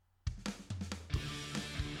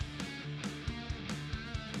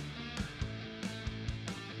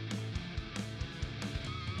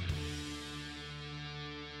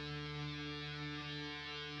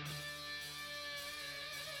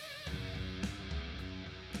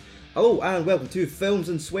Hello and welcome to Films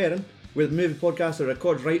and Swearing. We're the movie podcast that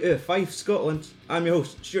records right out of Fife, Scotland. I'm your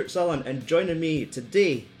host, Stuart Sullivan, and joining me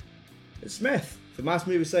today is Smith from Mass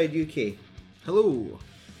Movie Side UK. Hello.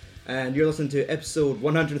 And you're listening to episode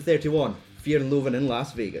 131, Fear and Loathing in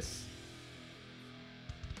Las Vegas.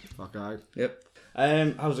 Fuck aye. Yep.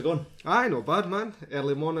 How's it going? Aye, not bad, man.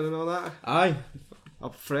 Early morning and all that. Aye.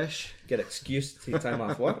 Up fresh. Get excuse to take time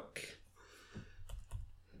off work.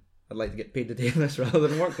 I'd like to get paid to do this rather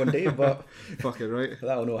than work one day, but Fucking right.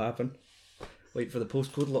 that'll not happen. Wait for the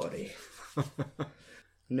postcode lottery.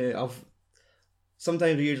 No,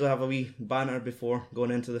 sometimes we usually have a wee banter before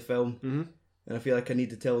going into the film, and I feel like I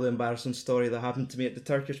need to tell the embarrassing story that happened to me at the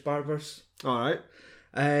Turkish Barbers. Alright.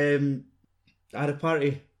 I had a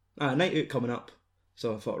party, a night out coming up,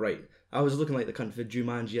 so I thought, right, I was looking like the cunt for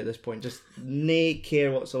Jumanji at this point, just no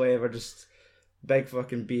care whatsoever, just big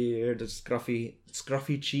fucking beard,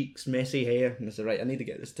 scruffy cheeks, messy hair, and I said, right, I need to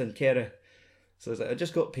get this taken care of. So I was like, I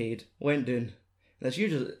just got paid, went down, and it's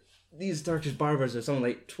usually, these Turkish barbers are something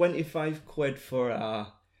like 25 quid for a,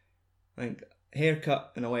 I think,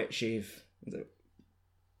 haircut and a wet shave.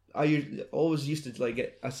 I always used to like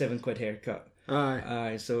get a £7 haircut.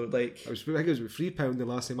 Aye. So like... I think it was about £3 the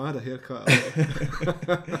last time I had a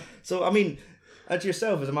haircut. So, I mean, as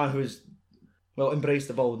yourself, as a man who's, well, embraced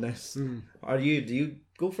the baldness, do you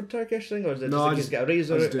go for Turkish thing, or is it No, just get a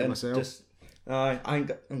razor I just do it and myself. just... I'm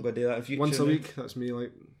going to do that in future. Once a week, that's me,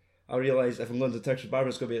 like. I realise if I'm going to the Turkish barber,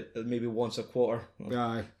 it's going to be maybe once a quarter.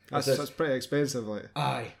 Aye. That's pretty expensive, like.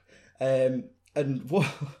 Aye. And what...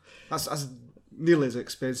 That's nearly as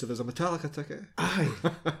expensive as a Metallica ticket. Aye.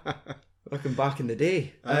 Looking back in the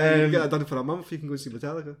day. You get that done for a month, you can go see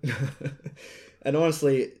Metallica. And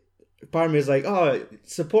honestly, part of me is like, oh,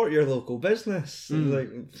 support your local business. And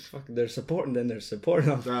like, fucking, they're supporting, then they're supporting.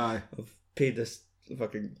 Aye. I've paid this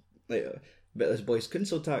fucking, like, a bit of this boy's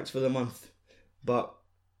council tax for the month. But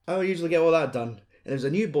I usually get all that done. And there was a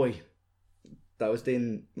new boy that was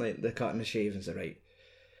doing, like, the cut and the shave, and said, right.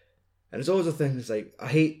 And it's always a thing, it's like, I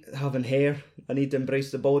hate having hair. I need to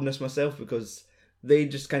embrace the baldness myself because they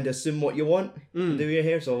just kind of assume what you want to do your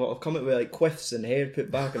hair. So I'll come up with like quiffs and hair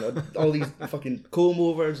put back and all these fucking comb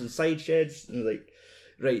overs and side sheds. And like,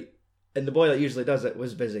 right. And the boy that usually does it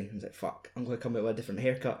was busy. He's like, fuck, I'm going to come out with a different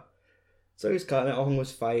haircut. So he was cutting it, all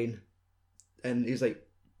was fine. And he's like,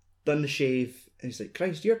 done the shave. And he's like,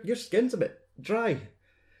 Christ, your skin's a bit dry.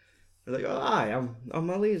 I was like, oh, aye, I'm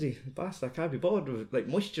a lazy bastard. I can't be bothered with like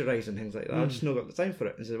moisturising things like that. I've just not got the time for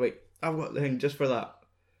it. And he said, wait, I've got the thing just for that.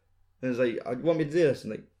 And he's like, I want me to do this? And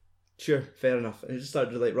like, sure, fair enough. And he just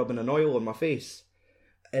started like rubbing an oil on my face.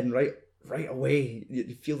 And right away,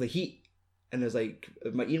 you feel the heat. And it's like,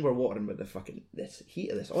 my ears were watering with the fucking, this heat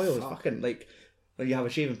of this oil is fucking like, when you have a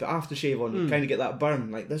shave and put aftershave on, you kind of get that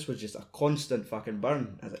burn. Like, this was just a constant fucking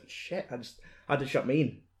burn. I was like, shit, I just had to shut me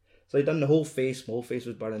in. So he done the whole face, my whole face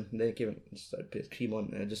was burning, and then he came in and started putting cream on,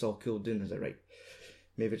 and it just all cooled down. I was like, right,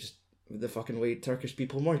 maybe just the fucking way Turkish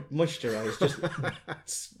people moisturise,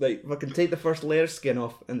 just like fucking take the first layer of skin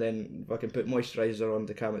off, and then fucking put moisturiser on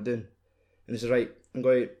to calm it down. And he said, right, I'm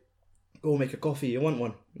going to go make a coffee, you want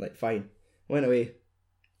one? I'm like, fine. Went away,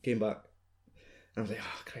 came back, and I was like,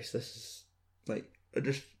 oh Christ, this is, like, I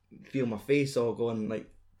just feel my face all going, like,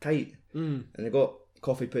 tight. And I got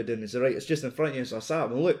coffee put in. He said, right, it's just in front of you. So I sat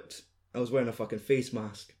up and looked. I was wearing a fucking face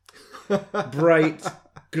mask. Bright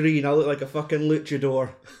green. I looked like a fucking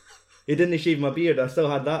luchador. He didn't shave my beard. I still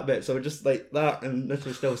had that bit. So just like that. And this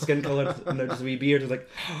was still skin coloured. And there was just a wee beard. I was like,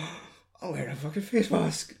 I'm wearing a fucking face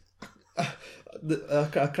mask. I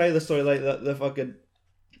cry the story like that. The fucking...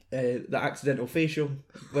 the accidental facial,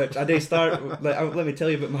 which I did start like, let me tell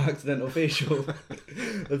you about my accidental facial.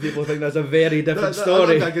 The people think that's a very different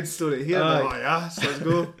story. That's a good story here. Oh yes, let's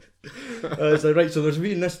go. It's like, right, so there's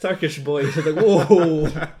meeting this Turkish boy. So like, whoa.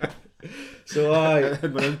 So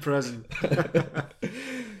and we're in prison.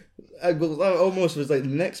 That almost was like the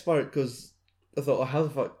next part, because I thought, oh, how the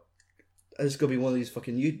fuck is gonna be one of these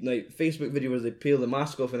fucking like Facebook videos where they peel the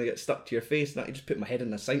mask off and they get stuck to your face, and I just put my head in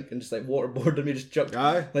the sink and just like waterboarded me, just chucked,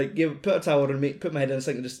 like put a towel on me, put my head in the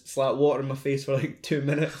sink and just slap water in my face for like 2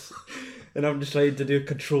 minutes. And I'm just trying to do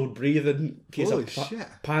controlled breathing in case I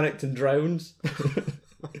panicked and drowns.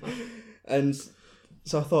 And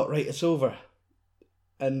so I thought, right, it's over.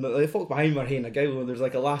 And the folk behind me are having a giggle, and there's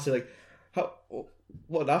like a lassie like,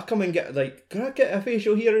 what, did I come and get, like, can I get a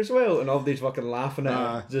facial here as well? And all these fucking laughing at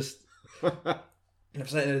her, just... I'm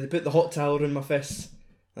sitting there, they put the hot towel in my fist,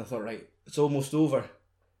 and I thought, right, it's almost over.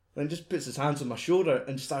 And just puts his hands on my shoulder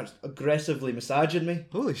and just starts aggressively massaging me.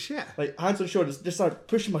 Holy shit. Like, hands on shoulders, just start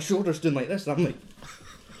pushing my shoulders down like this, and I'm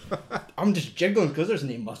like, I'm just jiggling because there's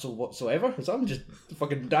no muscle whatsoever. So I'm just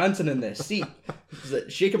fucking dancing in this seat,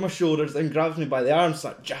 shaking my shoulders, then grabs me by the arms,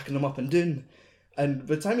 start jacking them up and down. And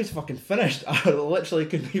by the time he's fucking finished, I literally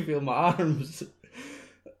couldn't feel my arms.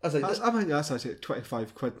 I was like, I think that's actually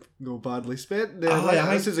 £25 no badly spent.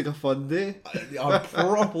 Aye. This is like a fun day. I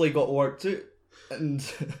properly got worked out, and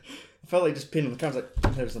I felt like just paying on the card. I was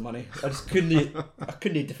like, there's the money. I just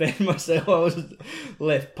couldn't defend myself. I was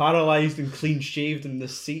left paralysed and clean shaved in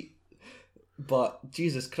this seat. But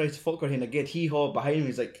Jesus Christ, folk were having a good hee-haw behind me.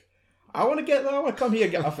 He's like, I want to get that. I want to come here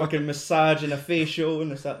and get a fucking massage and a facial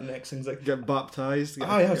and this, that, and the next thing's like, Get baptised.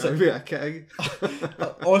 I was like, a king.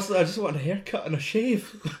 honestly, I just want a haircut and a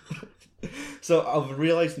shave. So I've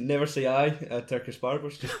realised never say aye at Turkish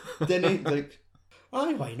barbers. Just didn't like,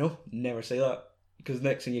 aye, why no? Never say that. Because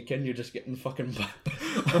next thing you can, you're just getting fucking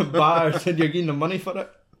bars and you're getting the money for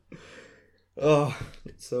it. Oh,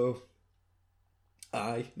 so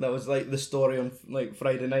aye, that was like the story on like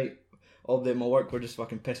Friday night. All day at my work were just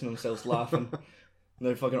fucking pissing themselves laughing. And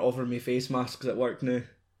they're fucking offering me face masks at work now.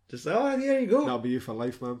 Just like, oh, there you go. That'll be you for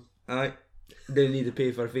life, man. Aye. Didn't need to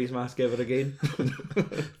pay for a face mask ever again.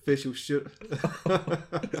 Facial shoot.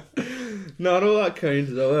 No, that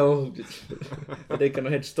counts. Well, I think I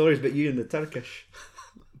had stories about you and the Turkish.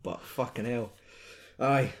 But fucking hell.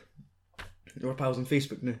 Aye. We're pals on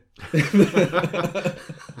Facebook now.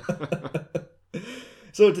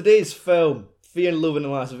 So today's film, Fear and Loathing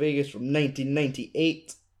in Las Vegas from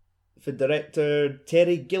 1998 for director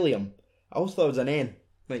Terry Gilliam. I always thought it was an N,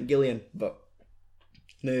 like Gillian, but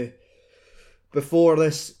no. Before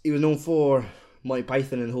this, he was known for Monty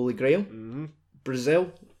Python and Holy Grail,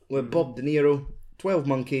 Brazil with Bob De Niro, 12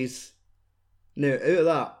 Monkeys. Now, out of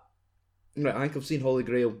that, right, I think I've seen Holy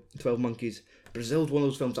Grail, 12 Monkeys. Brazil's one of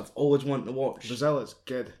those films I've always wanted to watch. Brazil is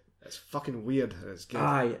good. It's fucking weird. It's good.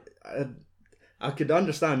 Aye, I could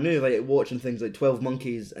understand now, like watching things like 12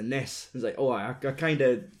 Monkeys and this. It's like, oh, I kind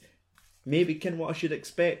of maybe can what I should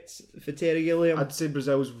expect for Terry Gilliam. I'd say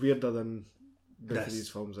Brazil's weirder than both of This. these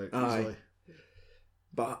films, like Aye. easily.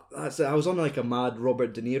 But that's it. I was on like a mad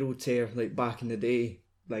Robert De Niro tear, like back in the day,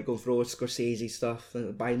 like going through all Scorsese stuff,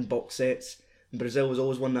 like, buying box sets. And Brazil was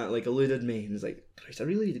always one that like eluded me, and it's like, Christ, I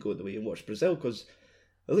really need to go away and watch Brazil because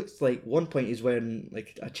it looks like one point he's wearing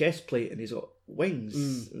like a chest plate and he's got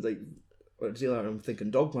wings. It's like, or is he like, I'm thinking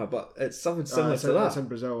Dogma, but it's something similar to that. It's in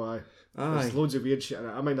Brazil, aye. Aye. There's loads of weird shit in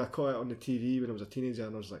it. I mean, I caught it on the TV when I was a teenager,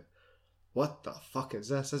 and I was like, "What the fuck is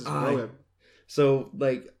this? This is brilliant." So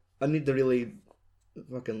like, I need to really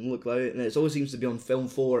fucking look that out, and it always seems to be on Film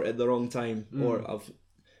 4 at the wrong time, or I've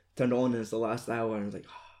turned it on and it's the last hour, and I was like,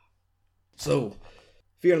 So,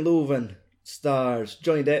 Fear and Loathing stars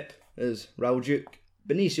Johnny Depp as Raoul Duke,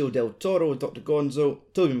 Benicio del Toro as Dr. Gonzo,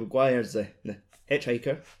 Tobey Maguire as the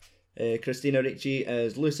hitchhiker, Christina Ricci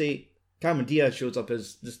as Lucy, Cameron Diaz shows up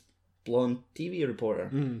as this blonde TV reporter,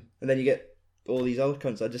 and then you get all these other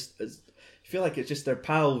cunts. I feel like it's just their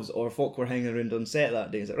pals or folk were hanging around on set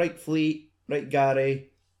that day. Is it right Fleet, right Gary?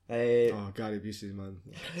 Gary Busey, man.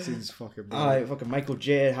 Seems fucking bad. Aye, fucking Michael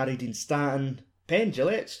J, Harry Dean Stanton, Penn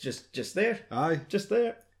Jillette's just there. Aye. Just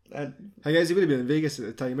there. And I guess he would have been in Vegas at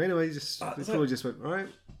the time anyway. He That's probably just went, alright,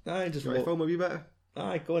 aye, just do you want to film a wee bit?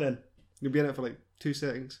 aye, going in. You'll be in it for like 2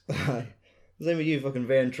 seconds. Aye. Same with you, fucking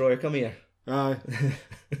Vern Troyer, come here. Aye.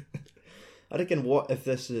 I reckon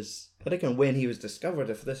when he was discovered,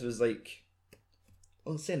 if this was like,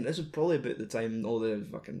 well, saying this was probably about the time all the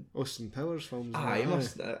fucking Austin Powers films. he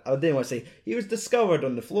must. I didn't want to say he was discovered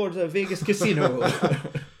on the floors of a Vegas casino.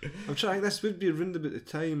 I'm trying. This would be around about the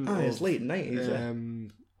time. It's late 90s.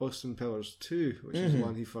 Austin Powers 2, which is the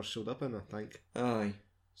one he first showed up in, I think. Aye.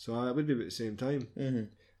 So it would be about the same time.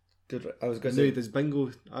 Good. I was going No, to he say. does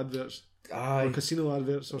bingo adverts. Aye. Or casino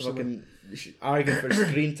adverts or something. Fucking arguing for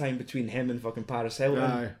screen time between him and fucking Paris Hilton.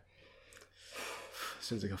 Aye.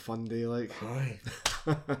 Sounds like a fun day, like. Aye.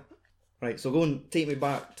 Right, so go and take me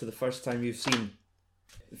back to the first time you've seen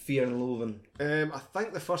Fear and Loathing. I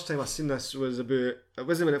think the first time I seen this was it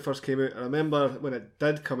wasn't when it first came out. I remember when it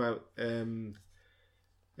did come out, I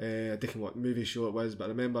don't know what movie show it was, but I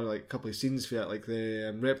remember like a couple of scenes for it, like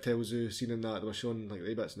the Reptile Zoo scene in that, they were showing like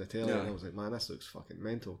the bits in the telly, and I was like, man, this looks fucking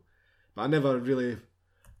mental. But I never really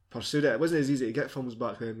pursued it. It wasn't as easy to get films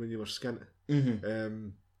back then when you were skint.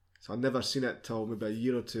 So I never seen it till maybe a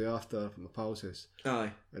year or two after from my pal's house.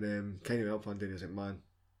 Aye. And kind of up one day and he was like, man,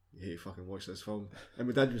 you hate to fucking watch this film. And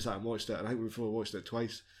my dad sat and watched it, and I think we probably watched it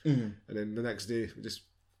twice. And then the next day,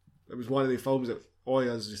 it was one of the films that all of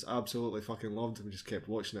us just absolutely fucking loved, and we just kept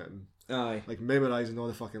watching it and Aye. like memorising all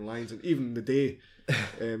the fucking lines. And even the day,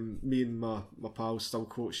 me and my pals still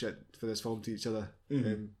quote shit for this film to each other.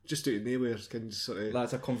 Just out of nowhere, can just sort of.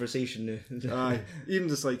 That's a conversation now. Aye, even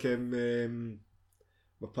just like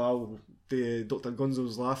my pal, Dr.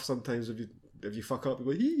 Gonzo's laugh sometimes if you fuck up, you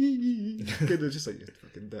go hee, kind of just like you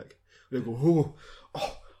fucking dick. They go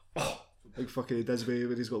oh, like fucking he does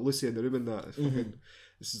when he's got Lucy in the room and that. It's fucking,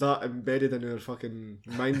 it's that embedded in our fucking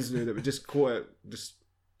minds now that we just quote it just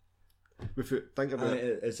without thinking about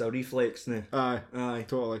it. It's a reflex now. Aye,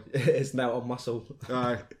 totally. It's now a muscle.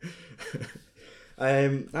 Aye.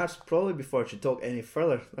 That's probably before I should talk any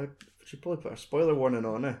further. I should probably put a spoiler warning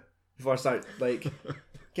on it before I start. Like,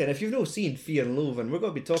 again, if you've not seen Fear and Loathing, we're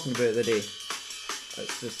going to be talking about it today.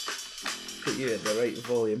 Let's just put you at the right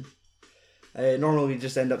volume. Normally we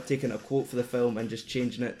just end up taking a quote for the film and just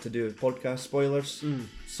changing it to do with podcast spoilers.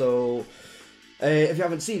 So if you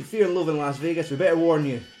haven't seen Fear and Loathing in Las Vegas, we better warn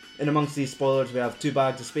you. In amongst these spoilers we have 2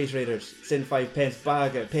 bags of Space Raiders, 75 pence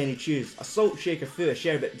bag at Penny Chews, a salt shaker full of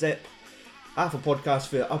sherbet dip, half a podcast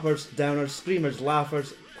full of uppers, downers, screamers,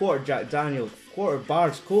 laughers, quarter Jack Daniels, quarter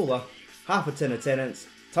bars cola, half a tin of Tennent's,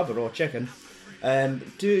 tub of raw chicken, and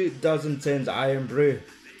 2 dozen tins of Iron Brew.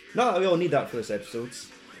 Not that we all need that for this episode.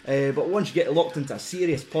 But once you get locked into a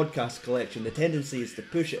serious podcast collection, the tendency is to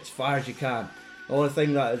push it as far as you can. The only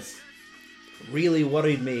thing that has really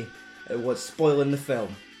worried me was spoiling the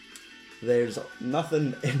film. There's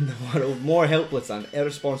nothing in the world more helpless and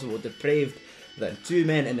irresponsible, depraved than 2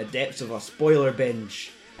 men in the depths of a spoiler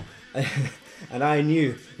binge. And I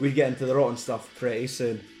knew we'd get into the rotten stuff pretty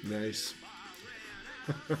soon. Nice.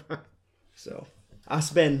 So I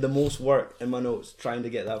spend the most work in my notes trying to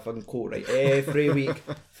get that fucking quote right every week.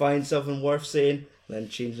 Find something worth saying, then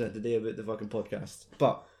changing it today about the fucking podcast.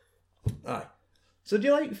 But, aye. So do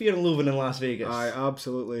you like Fear and Loathing in Las Vegas? I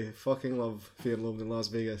absolutely fucking love Fear and Loathing in Las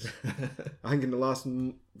Vegas. I think in the last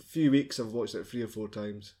few weeks I've watched it 3 or 4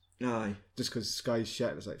 times. Aye. Just because Sky's shit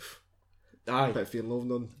and it's like, aye. A bit of Fear and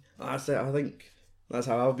Loathing on. That's it. I think that's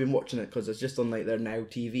how I've been watching it, because it's just on like their Now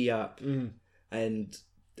TV app. And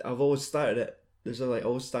I've always started it. There's like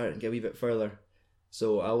always started and get a wee bit further.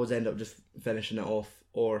 So I always end up just finishing it off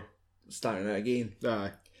or starting it again.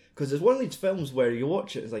 Aye. Because it's one of these films where you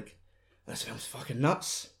watch it, it's like, this film's fucking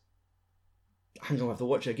nuts. I'm gonna have to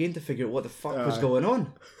watch it again to figure out what the fuck was going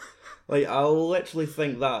on. Like, I'll literally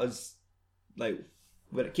think that is, like,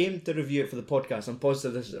 when it came to review it for the podcast, I'm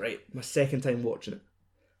positive this is my 2nd time watching it.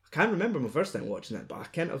 I can't remember my 1st time watching it, but I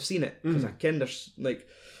can't have seen it because I can.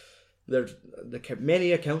 There's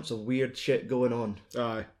many accounts of weird shit going on.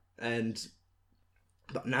 Aye.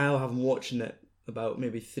 But now having watching it about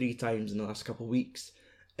maybe 3 times in the last couple of weeks,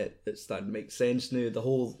 it's starting to make sense now. The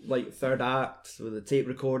whole like 3rd act with the tape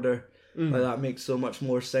recorder, like that makes so much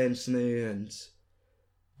more sense now.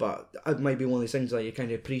 But it might be one of these things that you kind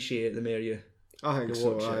of appreciate it the more you. I think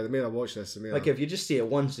so. Aye, the more I watch this, the more. Like if you just see it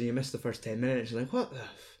once and you miss the first 10 minutes, you're like, what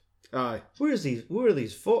the? Aye. Where are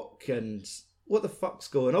these folk and what the fuck's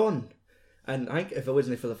going on? And I think if it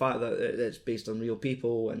wasn't for the fact that it's based on real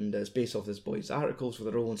people and it's based off this boy's articles for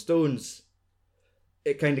the Rolling Stones,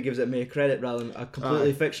 it kind of gives it more credit rather than a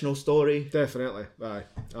completely fictional story. Definitely. Aye.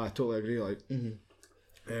 I totally agree. Like,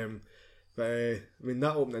 but I mean,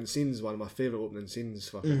 that opening scene is one of my favourite opening scenes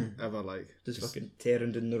fucking ever. Like, just fucking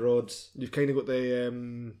tearing down the roads. You've kind of got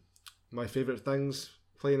the my favourite things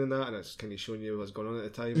playing in that, and it's kind of showing you what's going on at the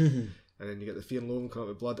time. And then you get the Fear and Loathing coming out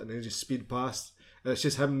with blood, and then you just speed past, and it's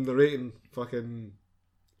just him narrating fucking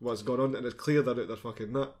what's going on, and it's clear they're out their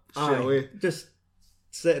fucking nut straight away. Just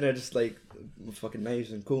sitting there, just like with fucking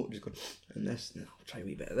knives and coat, just going, and this, and I'll try a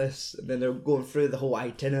wee bit of this, and then they're going through the whole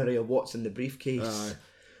itinerary of what's in the briefcase,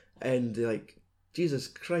 and they're like, Jesus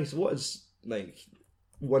Christ, what is, like,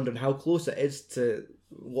 wondering how close it is to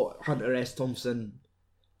what Hunter S. Thompson,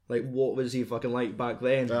 like, what was he fucking like back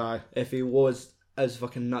then? If he was as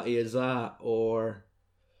fucking nutty as that, or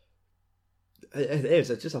it's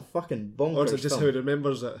just a fucking bonkers. Or is it just film. how he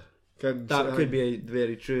remembers it? That could be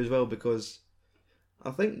very true as well, because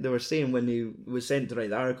I think they were saying when he was sent to write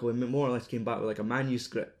the article, he more or less came back with like a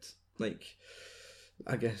manuscript, like,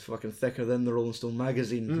 I guess fucking thicker than the Rolling Stone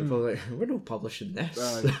magazine. People were like, we're not publishing this.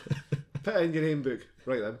 Put it in your name book,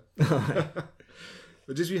 right then.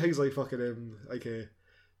 But just wee things like fucking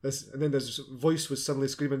this, and then there's voice was suddenly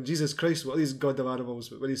screaming, Jesus Christ, what are these goddamn animals?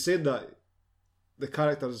 But when he said that, the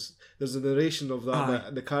characters, there's a narration of that,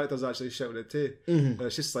 and the characters actually shouting it too. And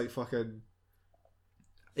it's just like fucking.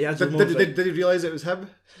 Yeah, did he realise it was him?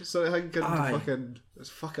 Sort of thing.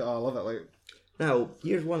 Fuck it, I love it. Like, now,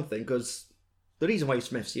 here's one thing, because the reason why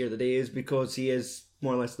Smith's here today is because he is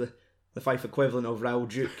more or less the the Fife equivalent of Raoul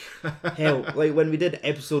Duke. Hell, like when we did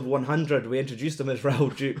episode 100, we introduced him as Raoul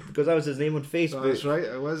Duke because that was his name on Facebook. That's right,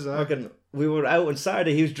 it was that. Fucking, we were out on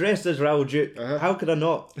Saturday, he was dressed as Raoul Duke. How could I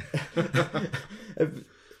not?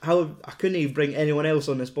 I couldn't even bring anyone else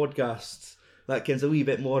on this podcast that kens a wee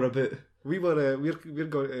bit more about. We're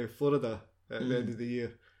going to Florida at the end of the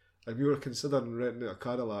year, and we were considering renting out a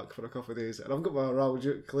Cadillac for a couple of days, and I've got my Raoul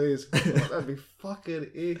Duke Clays. That'd be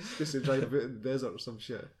fucking ace just to drive about in the desert or some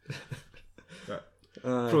shit.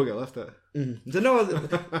 Probably get left it. No,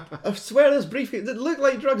 I swear this briefcase, it look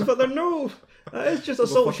like drugs, but they're no. That is just a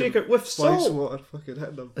salt shaker with spice salt. water fucking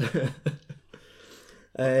hitting them.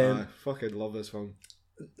 I fucking love this film.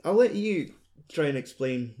 I'll let you try and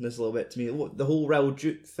explain this a little bit to me. What the whole Raoul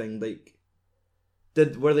Duke thing, like,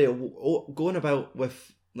 were they going about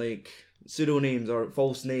with like pseudonames or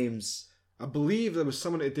false names? I believe there was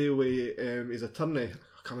someone to do with his attorney. I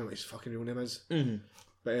can't remember what his fucking real name is. Mm-hmm.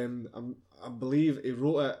 But I believe he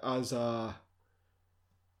wrote it as an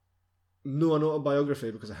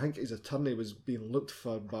autobiography because I think his attorney was being looked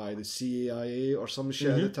for by the CIA or some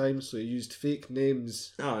shit at the time, so he used fake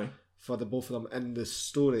names for the both of them in the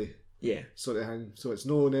story. Yeah. So it's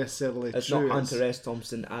not necessarily it's true. Not Hunter S.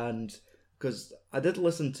 Thompson, and because I did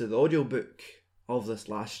listen to the audiobook of this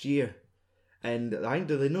last year, and I think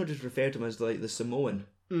do they not just refer to him as like the Samoan?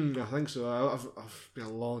 I think so. I've been a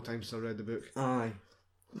long time since I read the book. Aye.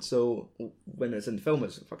 So when it's in the film,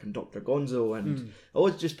 it's fucking Dr. Gonzo, and it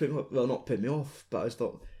always just not put me off, but I just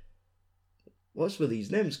thought, what's with these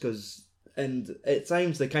names? And at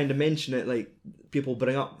times they kind of mention it, like people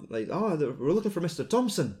bring up, like, we're looking for Mr.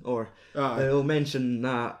 Thompson, or they'll mention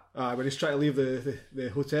that. When he's trying to leave the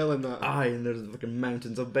hotel and that. And there's fucking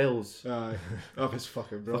mountains of bills. That was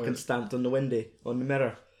fucking brilliant. Fucking stamped on the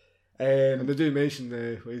mirror. And they do mention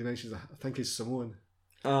he mentions, I think he's Samoan.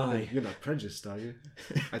 Aye. You're not prejudiced, are you?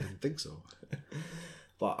 I didn't think so.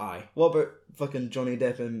 But what about fucking Johnny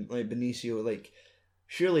Depp and like Benicio? Like,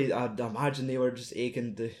 surely I'd imagine they were just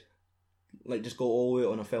aching to like just go all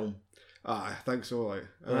out on a film. I think so. Like,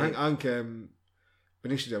 right. I think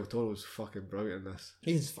Benicio del Toro was fucking brilliant in this.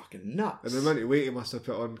 He's fucking nuts. And the amount of weight he must have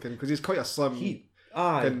put on, because he's quite a slim.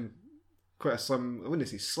 Quite a slim. I wouldn't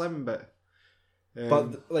say slim, but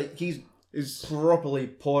like he's properly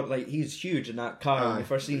like he's huge in that car. When you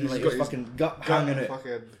first seen like his fucking gut hanging out,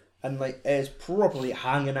 and like it's properly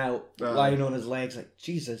hanging out, lying on his legs. Like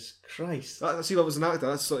Jesus Christ! See, what was an actor.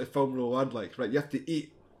 That's sort of film role I'd like. Right, you have to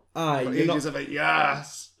eat. You're not of it.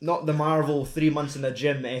 Yes. Not the Marvel 3 months in the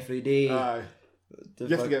gym every day. You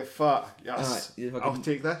have to get fat. Yes. I'll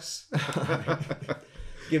take this.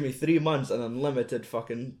 Give me 3 months and unlimited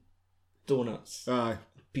fucking donuts.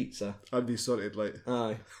 Pizza. I'd be sorted, like.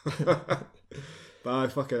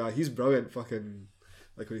 But he's brilliant. Fucking,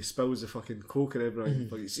 like when he spills the fucking coke and everything.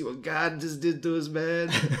 Like, you see what God just did to us,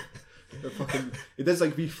 man. He does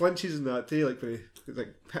like wee flinches in that too, like when he's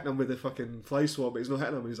like hitting him with the fucking fly swat, but he's not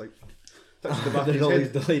hitting him, and he's like touching the back of his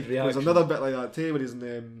head. Delayed reaction. There's another bit like that too when he's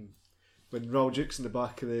in when Raoul Duke's in the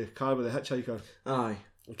back of the car with the hitchhiker. And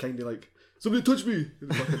kind of like, somebody touch me! And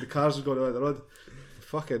the cars are going out of the road.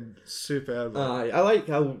 Fucking superb. I like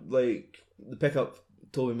how like the pickup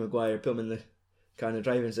Tobey Maguire put him in the car and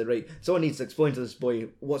driving and said, right, someone needs to explain to this boy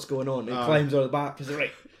what's going on. And he climbs on the back and says,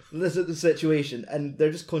 right, this is the situation, and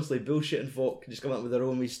they're just constantly bullshitting folk, just coming up with their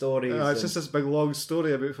own wee stories. It's just this big long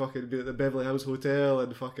story about fucking being at the Beverly Hills Hotel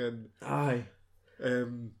and fucking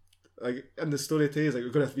like in the story too, is like we're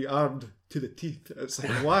gonna have to be armed to the teeth. It's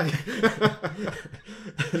like why?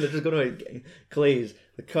 They're just going to Clay's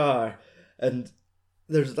the car, and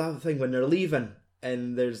there's that thing when they're leaving,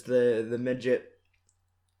 and there's the midget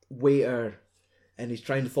waiter, and he's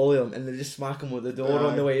trying to follow them, and they just smack him with the door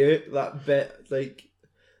on the way out. That bit, like.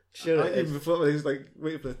 Sure, even before when he's like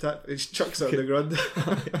waiting for the tip, he just chucks it on the ground.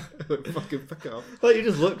 Like, fucking pick it up. Like he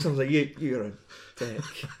just looks and like, you're a dick.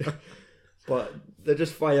 But they're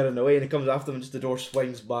just firing away, and he comes after them, and just the door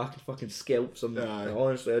swings back and fucking scalps him. And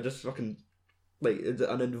honestly, I just fucking like it's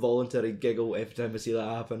an involuntary giggle every time I see that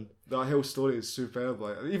happen. That whole story is superb.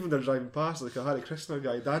 Like even they're driving past, like a Harry Krishna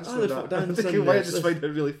guy dancing. I just find it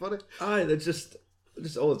really funny. They're just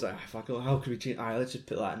all the time. Fuck, how could we change? Let's just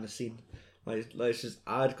put that in the scene. Like, let's just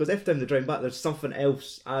add, because every time they drive back, there's something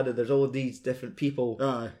else added. There's all these different people.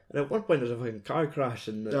 And at one point, there's a fucking car crash.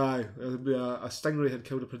 And it would be a stingray had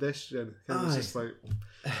killed a pedestrian. And it was just like,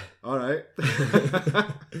 all right.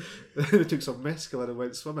 They took some mescaline and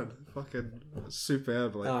went swimming. Fucking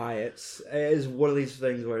superb. Like. It is one of these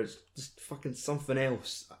things where it's just fucking something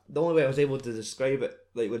else. The only way I was able to describe it,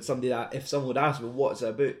 like when if someone would ask me what's it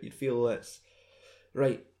about, you'd feel it's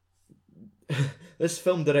right. This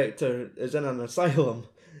film director is in an asylum,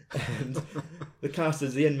 and the cast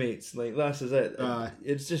is the inmates. Like, this is it.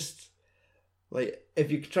 It's just like,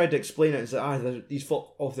 if you tried to explain it, it's like, these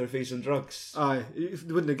folk off their face on drugs.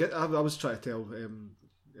 They wouldn't get. I was trying to tell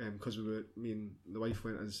because me and the wife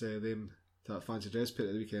went and said them to that fancy dress party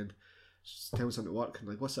at the weekend. Just tell me something to work, and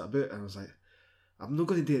like, what's that about? And I was like, I'm not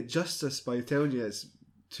going to do it justice by telling you it's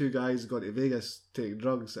two guys going to Vegas taking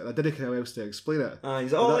drugs, and I didn't know how else to explain it.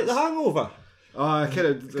 He's like, like The Hangover. I kind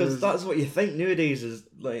of, because that's what you think nowadays is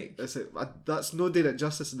like. It's like that's no doing it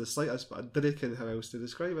justice in the slightest, but I didn't know how else to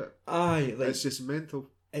describe it. Like, it's just mental.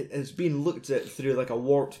 It's been looked at through like a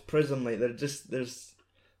warped prism. Like, there's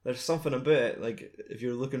something about it. Like, if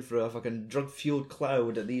you're looking for a fucking drug fueled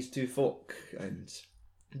cloud at these two folk,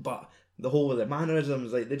 but the whole of their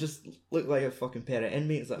mannerisms, like, they just look like a fucking pair of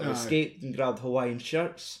inmates that have escaped and grabbed Hawaiian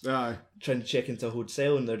shirts, trying to check into a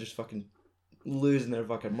hotel, and they're just fucking losing their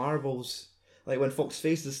fucking marbles. Like, when folks'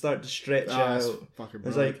 faces start to stretch out,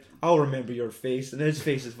 it's like, I'll remember your face, and his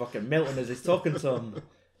face is fucking melting as he's talking to him.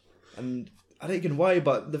 And I don't know why,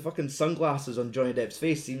 but the fucking sunglasses on Johnny Depp's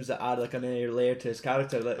face seems to add like another layer to his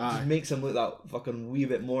character that just makes him look that fucking wee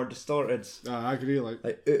bit more distorted. I agree, like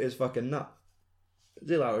out his fucking nut.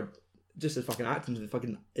 Just his fucking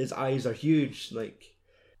acting, his eyes are huge. Like,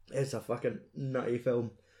 it's a fucking nutty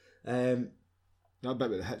film. That bit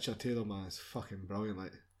with the Hitcher Taylor, man, is fucking brilliant.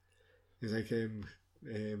 Like, he's like,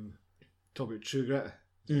 talk about True Grit.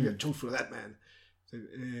 You get choked for that, man.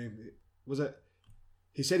 Like, was it?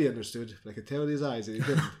 He said he understood, but I could tell in his eyes that he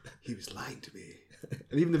didn't. He was lying to me.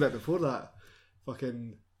 And even the bit before that,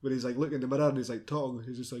 fucking, when he's like looking in the mirror and he's like talking,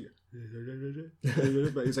 he's just like,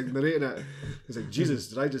 but he's like narrating it. He's like, Jesus,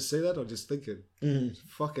 did I just say that or just thinking?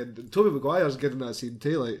 Fucking Tobey Maguire's getting that scene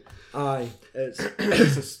too, like.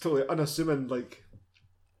 It's just totally unassuming, like,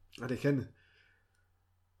 and again,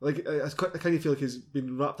 like, I kind of feel like he's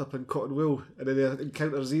been wrapped up in cotton wool, and then he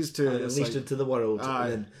encounters these two, and unleashed into the world,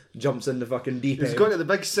 and then jumps in the fucking deep end. He's gone to the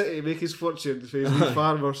big city to make his fortune for his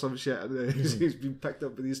farm or some shit, and he's been picked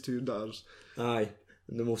up by these two nutters. And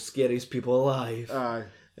the most scariest people alive.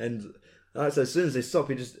 And that's as soon as they stop,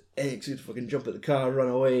 he just exits, fucking jump at the car, run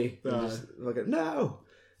away, and just fucking no,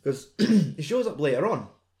 because he shows up later on,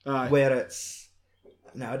 where it's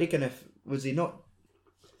now I reckon was he not.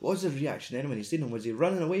 What was his reaction then when he seen him? Was he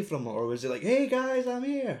running away from him, or was he like, "Hey guys, I'm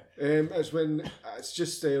here"? It's when it's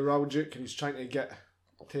just Raoul Duke, and he's trying to get out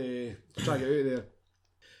of there,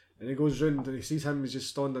 and he goes round and he sees him. He's just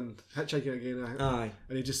standing hitchhiking again.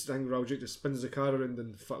 And he just, I think Raoul Duke just spins the car around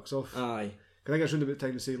and fucks off. I think it's round about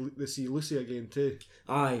time to see Lucy again too.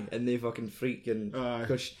 And they fucking freak, and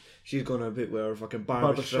because she's gone a bit with her fucking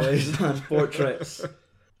barber straps and portraits.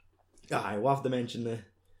 We'll have to mention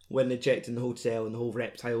when they checked in the hotel and the whole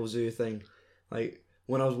reptile zoo thing. Like,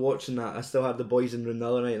 when I was watching that, I still had the boys in the room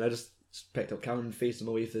the other night, and I just picked up Cameron and faced him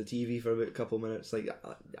away from the TV for about a couple of minutes. Like,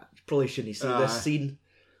 I probably shouldn't see this scene.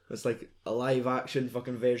 It's like a live action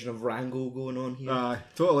fucking version of Rango going on here.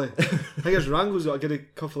 Totally. I think it's Rango's got a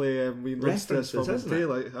good couple of wee references from his day.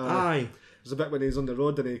 Like, there's a bit when he's on the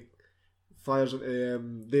road and he fires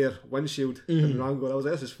into their windshield in Rango, and I was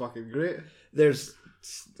like, this is fucking great.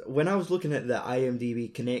 When I was looking at the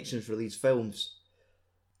IMDb connections for these films,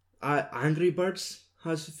 Angry Birds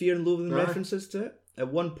has Fear and Loathing references to it. At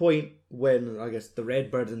one point, when I guess the red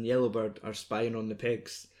bird and yellow bird are spying on the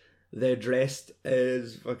pigs, they're dressed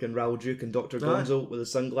as fucking Raoul Duke and Dr. Gonzo with the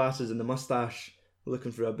sunglasses and the mustache,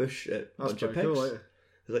 looking for a bush at a bunch of pigs. Cool,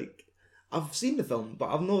 like, I've seen the film, but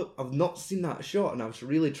I've not seen that shot, and I was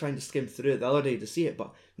really trying to skim through it the other day to see it,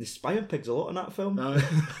 but they spy on pigs a lot in that film.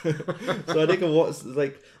 So I think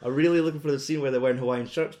I'm really looking for the scene where they're wearing Hawaiian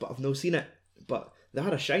shirts, but I've not seen it. But they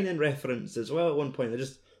had a Shining reference as well at one point. They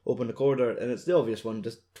just opened the corridor, and it's the obvious one,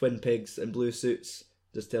 just twin pigs in blue suits,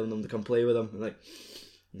 just telling them to come play with them, and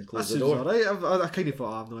they close the door. Right. I kind of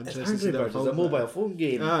thought I'm not interested in that. It's a mobile phone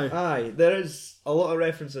game. Aye. There is a lot of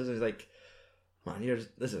references, and it's like, man,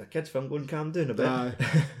 this is a kid's film, go and calm down a bit.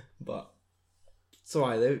 But, so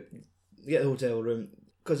they get the hotel room,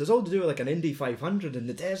 because it's all to do with like an Indy 500 in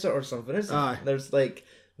the desert or something, isn't it? There's like,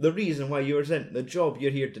 the reason why you were sent, the job you're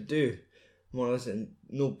here to do, more or less, and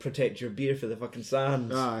no protect your beer for the fucking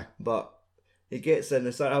sands. But it gets in,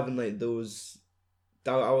 they start having like those,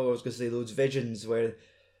 I was going to say those visions where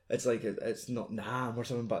it's like, it's not Nam or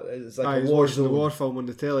something, but it's like a war zone. The war film on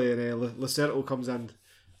the telly, and Lacerto comes in.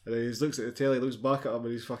 And he looks at the telly, looks back at him,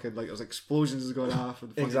 and he's fucking like, there's explosions going off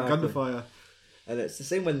and fucking gunfire. And it's the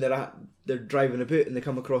same when they're driving about and they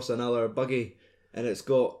come across another buggy, and it's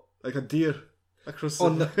got like a deer across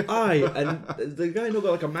on the eye, and the guy got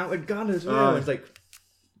like a mounted gun as well. It's like,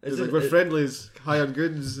 It's like we're friendlies, high on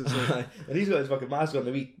goods. It's like, and he's got his fucking mask on,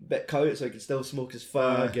 the wee bit coat, so he can still smoke his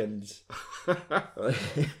fag, and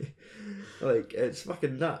like it's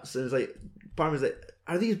fucking nuts. And it's like, part of me's like,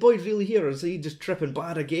 are these boys really here, or is he just tripping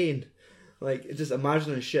bad again? Like, it's just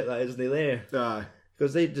imagining shit that isn't there. Aye.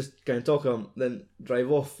 Because they just kind of talk to him, then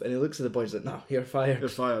drive off, and he looks at the boys like, "No, you're fired. You're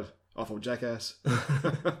fired. Awful jackass."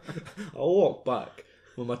 I'll walk back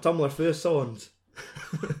with my tumbler full of songs.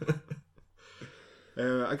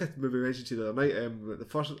 I got maybe mentioned to you the other night. The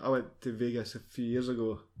first I went to Vegas a few years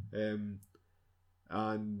ago, and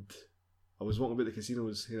I was walking about the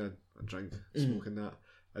casinos, a drink, smoking that,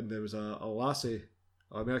 and there was a lassie,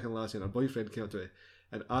 an American lassie, and her boyfriend came up to me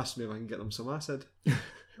and asked me if I can get them some acid. And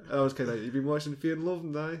I was kind of like, "You've been watching Fear and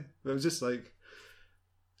Loathing, aye?" But it was just like,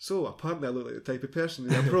 so apparently I look like the type of person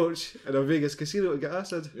they approach in a Vegas casino to get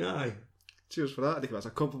acid. Aye. Cheers for that. I think that's a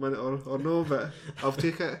compliment or no, but I'll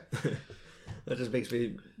take it. That just makes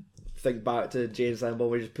me think back to James Silent Bob,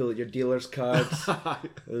 where you just pull out your dealer's cards.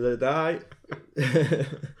 Aye.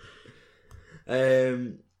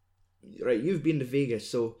 Right, you've been to Vegas,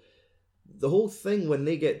 so the whole thing when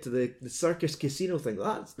they get to the circus casino thing,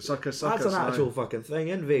 that's an actual fucking thing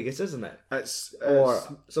in Vegas, isn't it? It's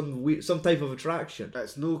some type of attraction.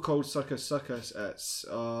 It's no called circus. It's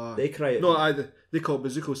they cry it. No, they call it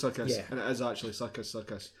Bazooka Circus, yeah. and it is actually circus.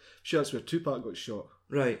 Sure, that's where Tupac got shot.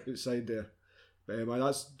 Right outside there. But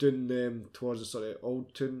that's doing towards the sort of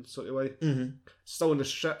Old Town sort of way. Mm-hmm. Still on the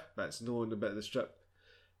strip, but it's not on the bit of the strip.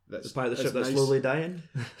 That's the part of the strip that's nice. Slowly dying.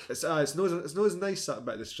 It's not as nice, that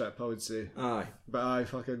bit of the strip, I would say. Aye. But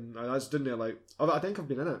that's doing there like I think I've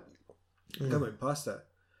been in it. I went past it,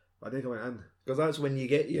 but I think I went in. Because that's when you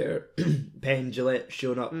get your Penn Jillette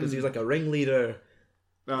showing up, because he's like a ringleader.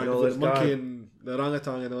 Aye, the monkey and the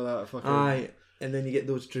orangutan and all that. Fucking. Aye, and then you get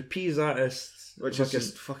those trapeze artists, which is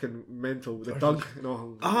just fucking mental. The Doug and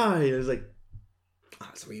all. Aye, it was like,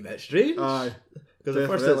 that's a wee bit strange. Aye. Because at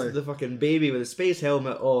first it's the fucking baby with a space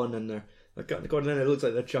helmet on, and they're cutting the cord, and then it looks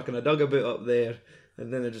like they're chucking a Doug about up there,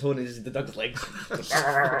 and then they're just holding the Doug's legs.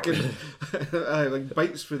 Aye, like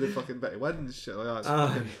bites through the fucking bit of wind and shit like that.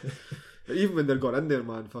 Fucking, even when they're going in there,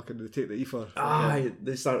 man, fucking they take the ether. Aye,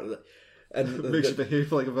 they start. And makes you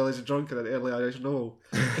behave like a village drunk in an early Irish novel.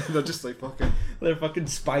 They're just like fucking. Their fucking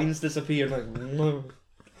spines disappear, like, and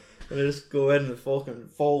they just go in and fucking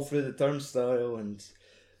fall through the turnstile, and.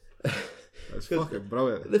 It's fucking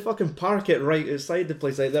brilliant. They fucking park it right outside the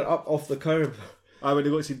place, like they're up off the curb. Aye, when they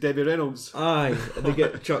go to see Debbie Reynolds. Aye, and they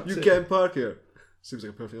get chucked. You can't park here. Seems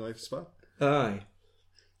like a perfect life spot. Aye.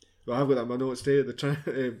 Well, I've got that in my notes today.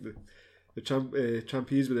 The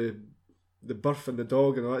trapeze with the birth and the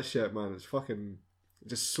dog and all that shit, man. It's fucking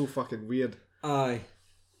just so fucking weird. Aye,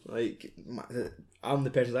 like I'm the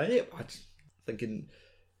person I'm thinking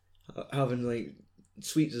having like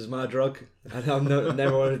sweets is my drug, and I've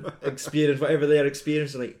never want to experience whatever they're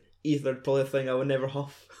experiencing. Like ether, probably a thing I would never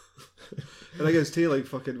huff. And I guess too, like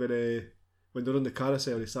fucking when they're on the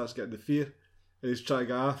carousel, he starts getting the fear, and he's trying to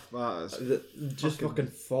get off. Just fucking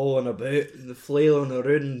falling about, the flailing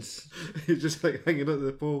around. He's just like hanging out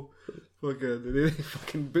the pole. Fucking, they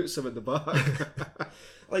fucking boots him in the back.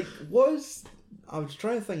 Like, I was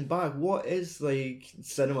trying to think back. What is like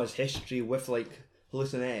cinema's history with like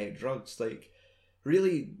hallucinogenic drugs? Like,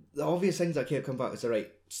 really, the obvious things that kept coming back is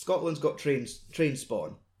right. Scotland's got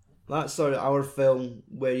Trainspotting. That's sort of our film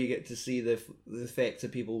where you get to see the effects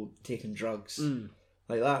of people taking drugs.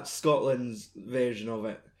 Like that's Scotland's version of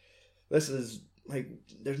it. This is like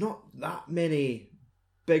there's not that many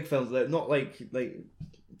big films. They're not like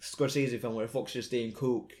Scorsese film where Fox just staying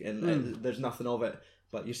coke and there's nothing of it.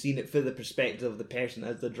 But you're seeing it through the perspective of the person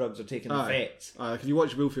as the drugs are taking effect. Can you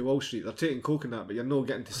watch Wolf of Wall Street? They're taking coke in that, but you're not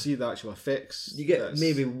getting to see the actual effects. You get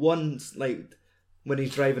maybe one, like, when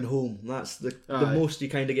he's driving home. That's the most you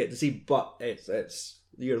kind of get to see, but it's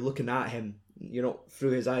you're looking at him. You're not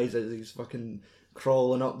through his eyes as he's fucking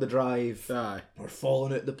crawling up the drive or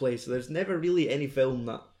falling out the place. So there's never really any film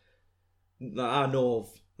that I know of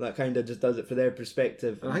that kind of just does it for their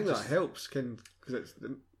perspective. And I think that helps, because it's...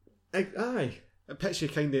 It puts you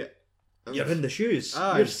kind of... You're in the shoes.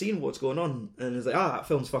 You're seeing what's going on, and it's like, that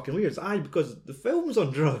film's fucking weird. It's because the film's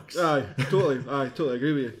on drugs. Totally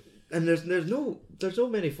agree with you. And there's no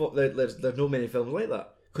many films like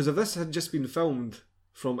that. Because if this had just been filmed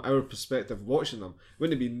from our perspective, watching them,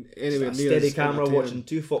 wouldn't have been anywhere near steady camera watching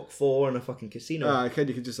 2-4 in a fucking casino. Kind of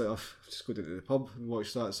you could just just go to the pub and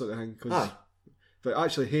watch that sort of thing. But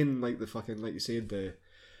actually, hearing like the fucking, like you said, the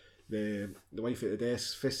wife at the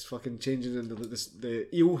desk, fist fucking changing, and the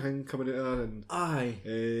eel thing coming out of her,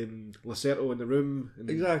 and Lacerto in the room, and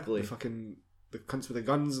exactly the cunts with the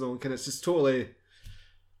guns and all, kind of, it's just totally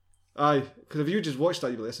Aye, because if you just watched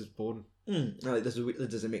that, you'd be like, this is boring. Like this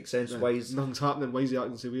doesn't make sense. Yeah. Why is Nothing's happening? Why is he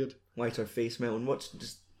acting so weird? why is her face melting? What's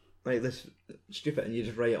just like this stupid, and you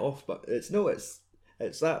just write it off. But it's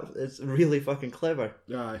really fucking clever.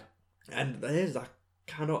 Aye. And it is. I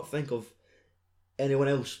cannot think of anyone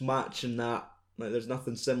else matching that. Like, there's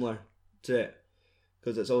nothing similar to it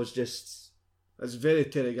because it's always just. It's very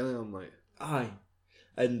Terry Gilliam, like. Aye,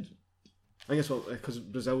 and I guess because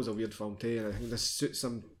Brazil's a weird film too, and I think this suits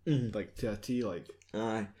him like to a T, like.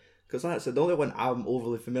 Aye, because that's it. The only one I'm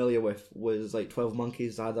overly familiar with was like 12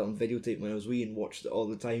 Monkeys. I had that on videotape when I was wee and watched it all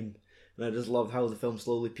the time, and I just loved how the film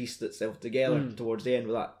slowly pieced itself together towards the end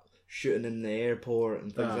with that shooting in the airport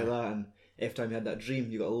and things like that. And every time you had that dream,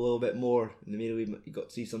 you got a little bit more, and immediately you got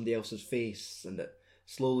to see somebody else's face, and it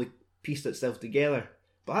slowly pieced itself together.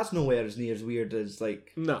 But that's nowhere as near as weird as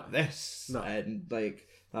like this, and like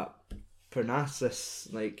that Parnassus.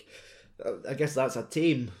 Like, I guess that's a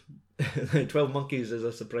tame. Like 12 Monkeys is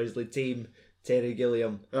a surprisingly tame Terry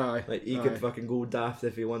Gilliam. Aye, like he could fucking go daft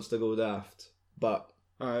if he wants to go daft. But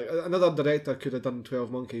another director could have done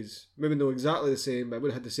 12 Monkeys. Maybe not exactly the same, but it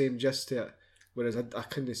would have had the same gist to it. Whereas I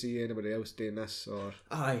couldn't see anybody else doing this or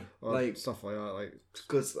like stuff like that. Like,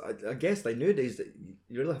 because I guess like nowadays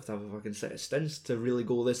you really have to have a fucking set of stints to really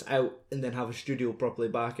go this out and then have a studio properly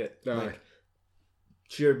back it. Like,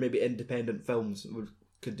 sure, maybe independent films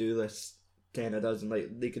could do this 10 a dozen.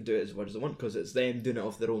 Like, they could do it as much as they want because it's them doing it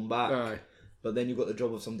off their own back. But then you've got the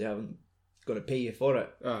job of somebody having going to pay you for it.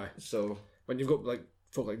 So when you've got like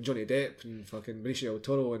folk like Johnny Depp and fucking Benicio del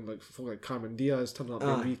Toro and like folk like Cameron Diaz turning up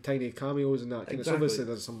in wee tiny cameos and that, it's obviously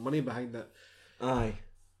there's some money behind it. But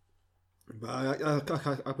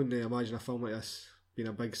I wouldn't imagine a film like this being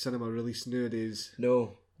a big cinema release nowadays.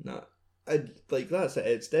 No, nah. Like that's it.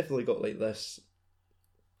 It's definitely got like this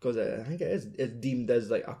because I think it's deemed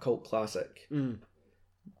as like a cult classic.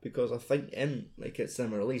 Because I think in like its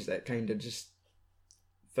cinema release, it kind of just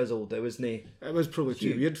fizzled. It was probably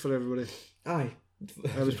too weird for everybody.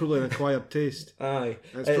 It was probably an acquired taste.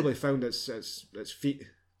 It's probably found its feet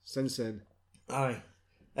since then. It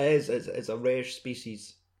is. It's a rare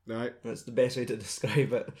species. That's the best way to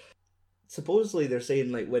describe it. Supposedly they're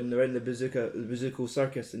saying like when they're in the Bazooka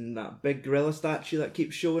Circus and that big gorilla statue that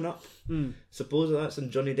keeps showing up. Supposedly that's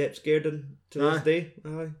in Johnny Depp's garden to this day.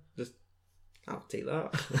 Just I'll take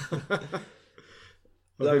that.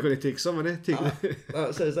 They're going to take someone, eh?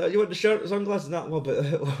 That says that. You want the shirt, sunglasses, and that? What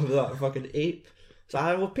about that fucking ape?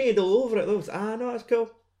 So we'll paint all over it though. So, no, that's cool.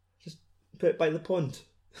 Just put it by the pond.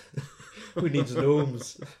 Who needs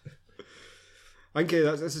gnomes? I think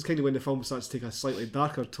this is kind of when the film starts to take a slightly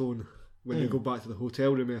darker tone when they go back to the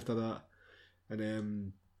hotel room after that.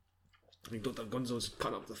 And I think Dr. Gonzo's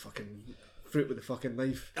cutting up the fucking fruit with the fucking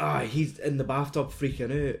knife. He's in the bathtub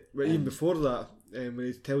freaking out. But even before that, when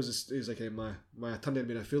he tells us, he's like, my attorney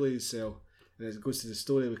made a fool of his cell. And it goes to the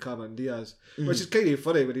story with Cameron Diaz, which is kind of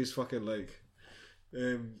funny when he's fucking like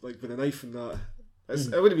with a knife and that.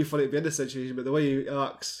 It wouldn't be funny to be in this situation, but the way he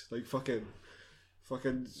acts, like fucking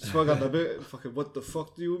swaggering about, fucking what the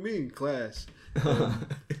fuck do you mean, class?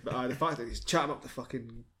 But the fact that he's chatting up the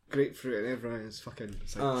fucking grapefruit and everything is fucking.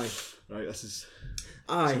 It's like, right, this is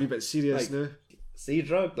a wee bit serious now. See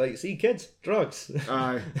kids, drugs.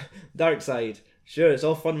 Dark side. Sure, it's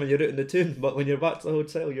all fun when you're out in the tomb, but when you're back to the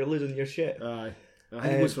hotel, you're losing your shit. I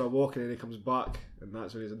think he goes for a walk and then he comes back, and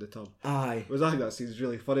that's when he's in the tub. Whereas I think that scene's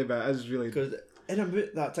really funny, but it is really because in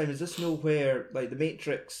about that time, is this nowhere like the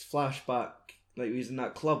Matrix flashback, like he's in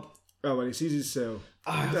that club? When he sees his cell.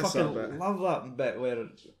 I fucking love that bit where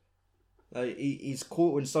like he's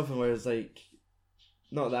quoting something where it's like,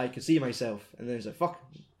 not that I could see myself, and then he's like, fuck,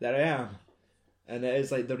 there I am, and it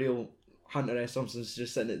is like the real Hunter S. Thompson's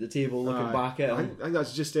just sitting at the table looking back at him. I think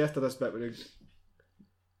that's just after this bit when he...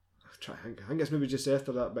 I think it's maybe just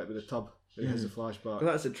after that bit with the tub when he has the flashback. Well,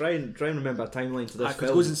 that's it. Try and remember a timeline to this film. Because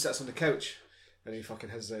he goes and sits on the couch and he fucking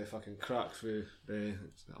has the fucking crack through the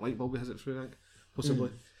light bulb he has it through, I think. Possibly.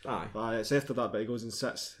 But it's after that bit he goes and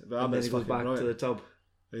sits. But and then he goes back to the tub.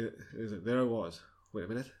 He's like, there I was. Wait a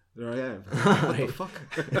minute. There I am. What the fuck?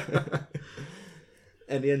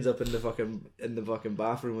 And he ends up in the fucking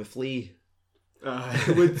bathroom with Flea.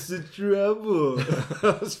 What's the trouble?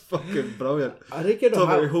 That's fucking brilliant. I think he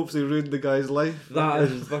hopes he ruined the guy's life. That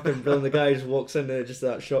is fucking brilliant. The guy just walks in there, just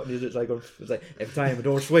that shot, and it's like every time the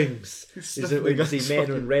door swings, you can see men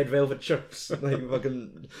in red velvet shirts, like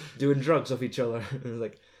fucking doing drugs off each other. And it's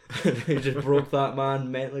like he just broke that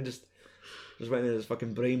man mentally. Just went in, his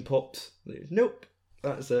fucking brain popped. Like, nope,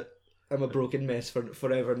 that's it. I'm a broken mess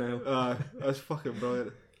forever now. That's fucking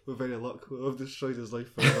brilliant. With any luck, we'll have destroyed his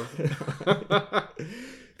life forever.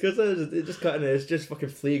 Because it just cutting it, it's just fucking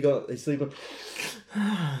Flea got his sleep going,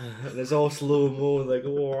 and it's all slow mo, like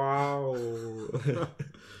wow.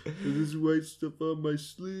 This white stuff on my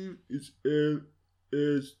sleeve is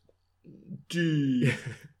LSD.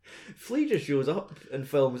 Flea just shows up in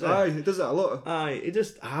films. Aye, he does that a lot. Aye, it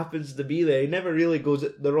just happens to be there. He never really goes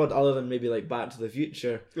the road other than maybe like Back to the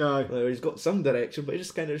Future. Aye. Where he's got some direction, but he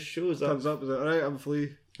just kind of shows up. Comes up and is like, alright, I'm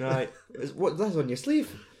Flea. Aye. What, that's on your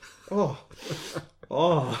sleeve? Oh.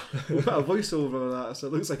 Oh. We've got a voiceover on that, so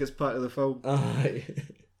it looks like it's part of the film. Aye.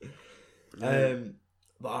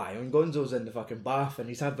 But aye, when Gonzo's in the fucking bath and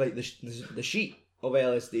he's had like the sheet of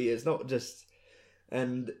LSD, it's not just...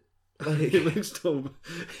 And... Like, he looks dumb.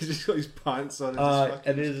 He's just got his pants on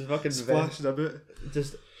and he's fucking splashing a bit.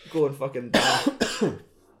 Just going fucking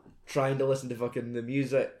trying to listen to fucking the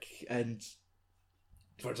music, and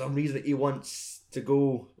for some reason he wants to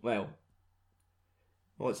go, well,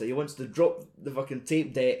 what's it? He wants to drop the fucking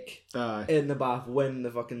tape deck in the bath when the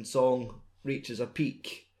fucking song reaches a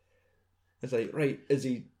peak. It's like, right, is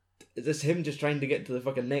this him just trying to get to the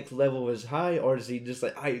fucking next level of his high, or is he just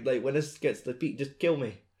like, like when this gets to the peak, just kill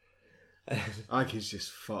me? I think he's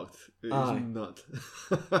just fucked. He's nut.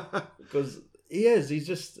 Because he's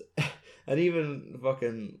just... And even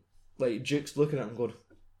fucking, like, Duke's looking at him going,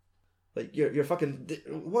 like, you're fucking...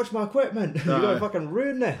 Watch my equipment! You're gonna fucking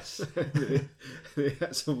ruin this! He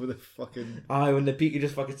hits him with a fucking... Aye, when the peak, he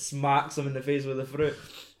just fucking smacks him in the face with the fruit.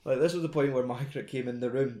 Like, this was the point where Margaret came in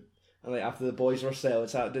the room, and like, after the boys were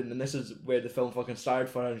settled, sat down, and this is where the film fucking started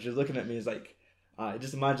for her, and she's looking at me, and like,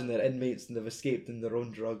 just imagine they're inmates and they've escaped in their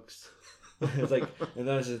own drugs. It's like, and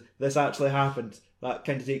then this actually happened. That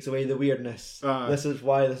kind of takes away the weirdness. This is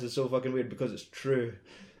why this is so fucking weird, because it's true.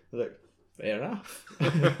 Like, fair enough.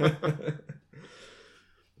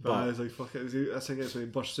 But it's like, fuck it. I think it's when he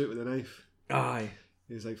bursts out with a knife. Aye.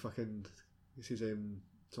 He's like, fucking, he says,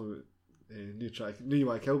 something, knew you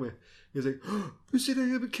want to kill me. He's like, oh, who said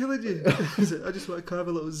I would killing you? He's like, I just want to carve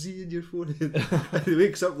a little Z in your forehead. And he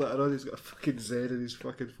wakes up later on, he's got a fucking Z in his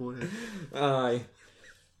fucking forehead. Aye.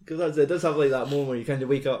 Because it does have like that moment where you kind of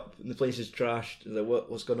wake up and the place is trashed. Like,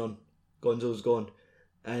 what's going on? Gonzo's gone.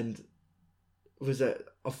 And was it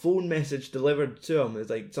a phone message delivered to him? It's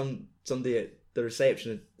like somebody at the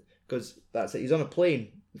reception, because that's it. He's on a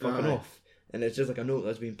plane, fucking off, and it's just like a note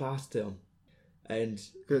that's been passed to him. And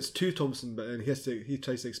it's to Thompson, but then he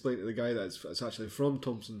tries to explain to the guy that it's actually from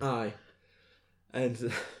Thompson. Aye.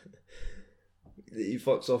 And he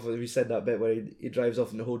fucks off. We said that bit where he drives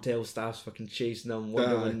off and the hotel staff's fucking chasing him,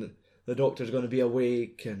 wondering when the doctor's going to be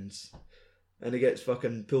awake, and he gets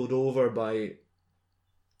fucking pulled over by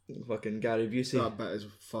fucking Gary Busey. That bit is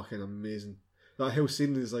fucking amazing. That whole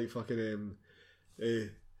scene is like fucking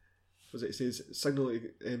was it says signal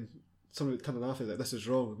somebody turning off, is like, this is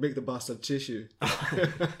wrong, make the bastard chase you.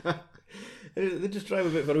 They just drive a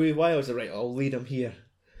bit for a wee while. So right, I'll lead him here.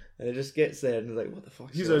 And it just gets there and he's like, what the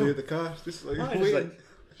fuck? He's already at the car, just like, just like,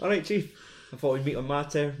 alright, chief. I thought we'd meet on my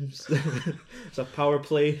terms. It's a power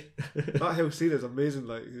play. That whole scene is amazing.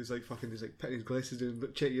 Like, he's like putting his glasses down,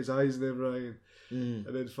 checking his eyes and everything. And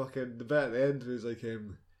then fucking the bit at the end is like,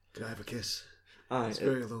 can I have a kiss? Aye, it's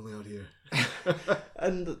very lonely out here.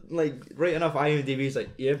 And like, right enough, IMDb's like,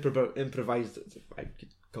 he improvised. I could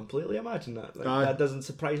completely imagine that. Like, that doesn't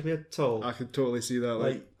surprise me at all. I could totally see that.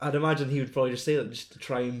 Like, I'd imagine he would probably just say that just to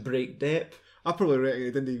try and break Depp. I probably reckon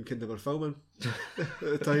he didn't even kid they were filming at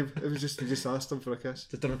the time. It was just, he just asked him for a kiss.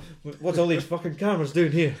 What's all these fucking cameras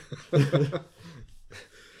doing here?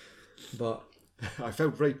 But I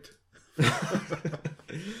felt raped.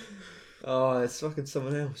 Oh, it's fucking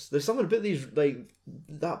someone else. There's something about these, like,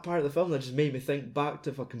 that part of the film that just made me think back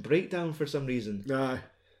to fucking Breakdown for some reason. Aye.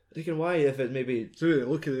 Thinking why, if it maybe... It's really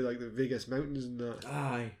look at it, like the Vegas mountains and that.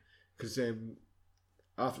 Aye. Because I've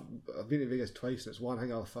been to Vegas twice, and it's one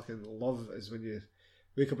thing I fucking love is when you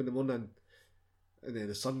wake up in the morning and then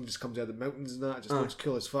the sun just comes out of the mountains and that. It just looks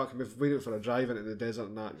cool as fuck. And we've waited for a drive into the desert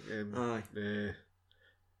and that.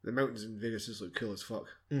 The mountains in Vegas just look cool as fuck.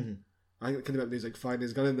 Mm-hmm. I think kind of about these like finding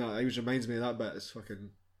his gun in that. It always reminds me of that bit. It's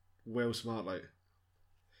fucking well smart. Like,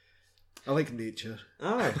 I like nature.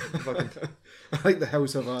 Aye. I like the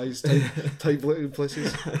House of Eyes type looking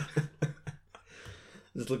places.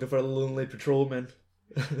 Just looking for a lonely patrolman.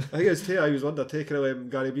 I think it's I was wondering, taking away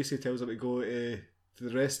when Gary Busey tells him to go to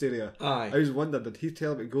the rest area. Aye. I was wondering, did he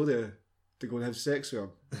tell him to go there to go and have sex with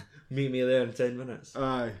him? Meet me there in 10 minutes.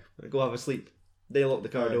 Aye. Go have a sleep. They lock the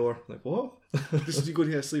car door. Like, what? Just you go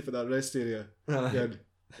to sleep at that rest area. Yeah.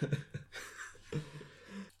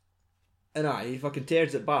 And he fucking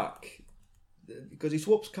tears it back. Because he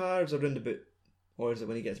swaps cars around a bit. Or is it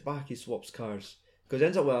when he gets back he swaps cars? Because he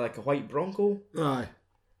ends up with like a white Bronco. Aye.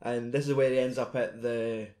 and this is where he ends up at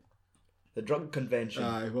the drug convention.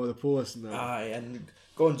 Aye, well, the police and that. Aye, and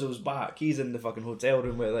Gonzo's back. He's in the fucking hotel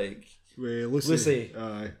room with like Lucy.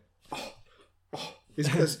 Aye. He's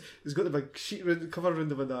got the big sheet cover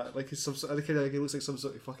around him and that. Like he's some sort. I think he looks like some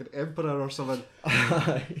sort of fucking emperor or something.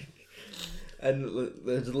 Aye. And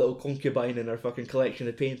there's a little concubine in her fucking collection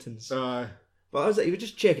of paintings. Aye. But I was like, he was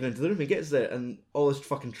just checking into the room. He gets there, and all this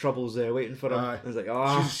fucking trouble's there waiting for him. Aye. And he's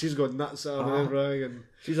like, she's gone nuts at him and everything, and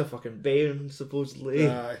she's a fucking baron supposedly.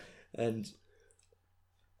 Aye. And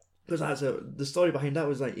because the story behind that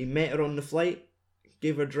was like he met her on the flight,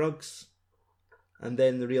 gave her drugs, and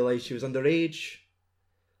then they realised she was underage.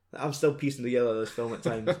 I'm still piecing together this film at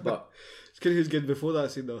times, but it's kind of who's getting before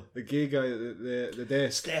that scene though. The gay guy at the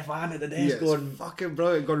desk. Stefan at the desk going fucking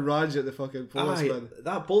brilliant, going rage at the fucking policeman.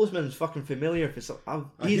 That policeman's fucking familiar for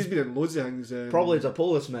some. He's been in loads of things. Probably as a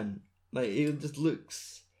policeman. Like he just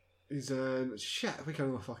looks. He's in shit. I think I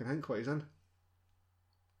know fucking think what he's in.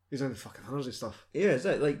 He's in fucking hundreds of stuff. Yeah, it's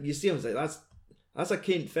like you see him. It's like that's a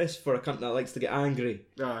quaint fist for a cunt that likes to get angry.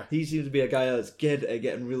 Aye. He seems to be a guy that's good at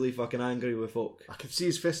getting really fucking angry with folk. I could see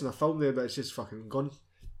his fist in a film there, but it's just fucking gone.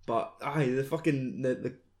 But the fucking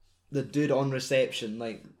the dude on reception,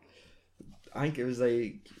 like I think it was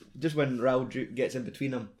like just when Raoul Duke gets in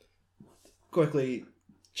between them, quickly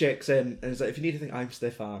checks in and is like, if you need anything, I'm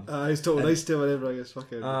Stefan. He's totally nice to him and everything. It's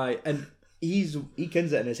fucking. And he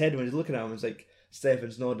kins it in his head when he's looking at him. It's like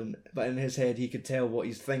Stefan's nodding, but in his head he could tell what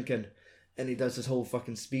he's thinking. And he does this whole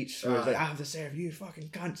fucking speech where he's like, I have to serve you fucking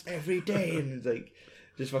cunts every day. And he's like,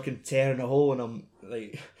 just fucking tearing a hole in him,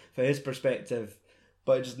 like, from his perspective.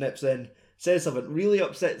 But it just nips in, says something, really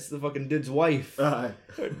upsets the fucking dude's wife. Aye.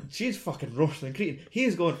 She's fucking roasting and creating.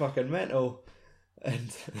 He's going fucking mental. And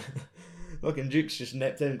fucking Duke's just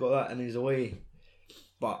nipped in and got that and he's away.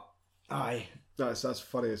 But, aye. That's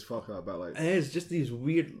funny as fuck, that bit, like. It is, just these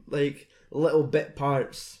weird, like, little bit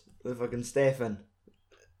parts with fucking Stefan.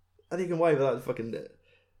 I think why without fucking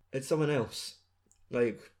it's someone else.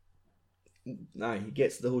 Like he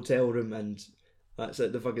gets to the hotel room and that's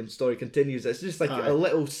it, the fucking story continues. It's just like a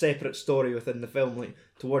little separate story within the film, like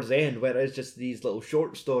towards the end, where it's just these little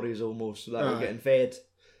short stories almost that are getting fed.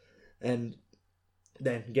 And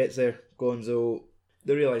then gets there, Gonzo,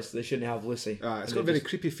 they realise they shouldn't have Lucy. It's got a very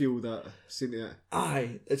creepy feel, that scene to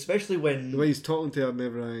it. Especially when the way he's talking to her and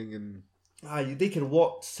everything, and they can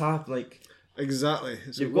WhatsApp like exactly.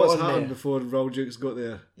 So what's happened before Raoul Dukes got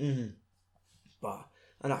there? Mm-hmm. But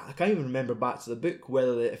and I can't even remember back to the book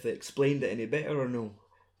whether if they explained it any better or no.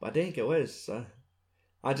 But I think it was.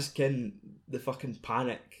 I just ken the fucking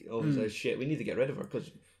panic of shit. We need to get rid of her because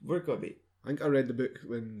we're gonna be. I think I read the book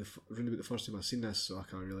around about the first time I seen this, so I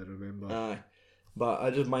can't really remember. Aye. But I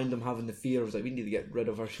just mind them having the fear. I was like, we need to get rid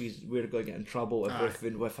of her. We're going to get in trouble if we've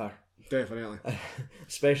been with her. Definitely.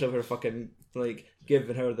 Especially if we're fucking, like,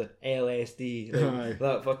 giving her the LSD. Like,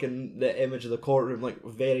 that fucking, the image of the courtroom, like,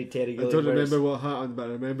 very Terry Gilliam. I don't remember what happened, but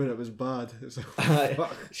I remember it was bad. It's like,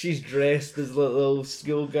 fuck. She's dressed as a little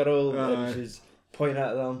schoolgirl, and she's pointing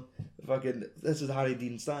at them. Fucking, this is Harry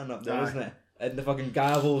Dean standing up there, isn't it? And the fucking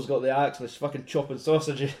gavel's got the axe and it's fucking chopping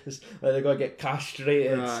sausages. Like they're going to get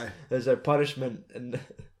castrated as their punishment. And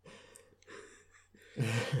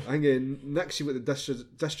I think next you got the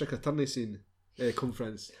district attorney scene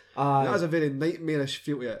conference. That has a very nightmarish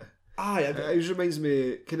feel to it. It just reminds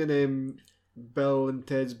me kind of Bill and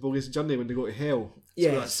Ted's Bogus Journey when they go to hell.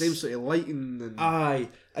 Yes. So that same sort of lighting.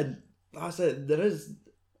 And that's it. There is,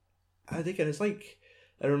 I think, and it's like,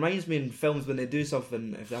 it reminds me in films when they do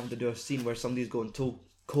something, if they have to do a scene where somebody's going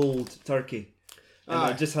cold turkey.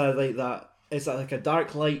 And it just has like that, it's like a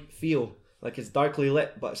dark light feel. Like it's darkly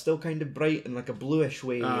lit, but still kind of bright in like a bluish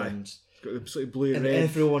way. And it's got the sort of blue and red. And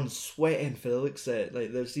everyone's sweating for the looks of it.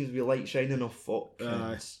 Like there seems to be light shining off folk.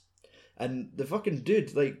 And the fucking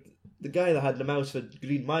dude, like the guy that had the mouse for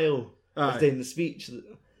Green Mile, was doing the speech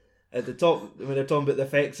at the top when they're talking about the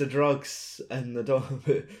effects of drugs and they're talking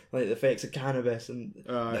about like the effects of cannabis and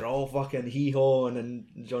they're all fucking hee-hawing and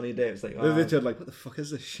Johnny Depp's like, they turn like, what the fuck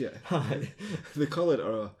is this shit? They call it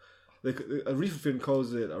a reefer fiend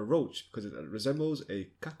calls it a roach because it resembles a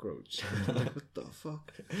cockroach. Like, what the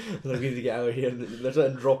fuck? They need to get out of here. They're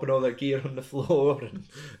starting dropping all their gear on the floor. And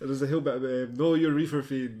there's a whole bit of no, you're reefer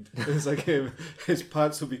fiend. It's like his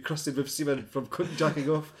pants will be crusted with semen from jacking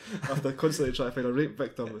off after constantly trying to find a rape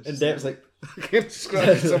victim. And Depp's like, I can't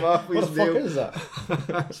scratch some off what his the nail. fuck is that?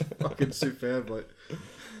 That's fucking superb. Like,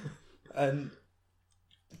 and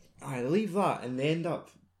I leave that and they end up.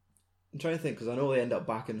 I'm trying to think because I know they end up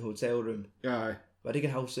back in the hotel room. Aye. But I think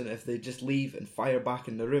in Howson, if they just leave and fire back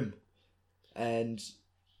in the room, and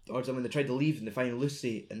or when they tried to leave and they find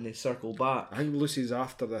Lucy and they circle back. I think Lucy's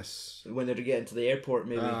after this. When they're getting to the airport,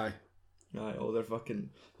 maybe. Aye. All the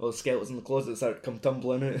skeletons in the closet start come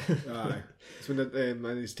tumbling out. Aye. It's when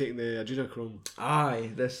and he's taking the adrenochrome.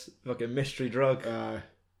 Aye, this fucking mystery drug. Aye.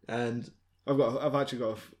 And I've actually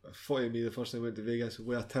got a photo of me the first time I went to Vegas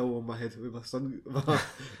with a towel on my head with my son, my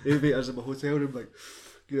aviators in my hotel room, like,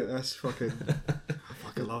 get this fucking. I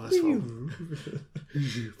fucking love this film.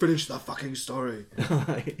 Finish that fucking story.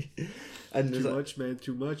 Aye. And too much, man.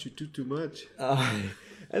 Too much. You too much. Aye.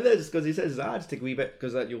 And then just because he says, just take a wee bit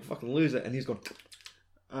because you'll fucking lose it, and he's going.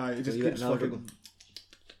 Aye, he just keeps fucking. Going,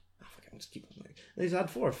 I'll just keep going. And he's had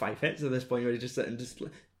 4 or 5 hits at this point where he's just sitting, just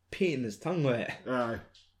painting his tongue with it. Aye.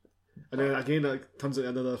 And then again, that turns into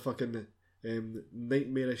another fucking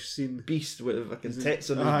nightmarish scene. Beast with the fucking tits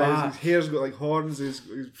on his back. His hair's got like horns, his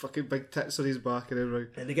fucking big tits on his back and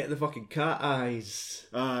everything. And they get the fucking cat eyes.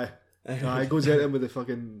 Aye. He goes at him with the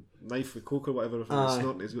fucking knife with coke or whatever from the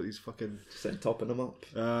snort, and he's got these fucking. Just topping them up.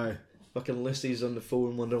 Aye. Fucking Lucy's on the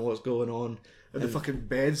phone wondering what's going on. And the fucking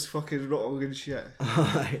bed's fucking rotten and shit.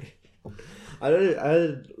 Aye.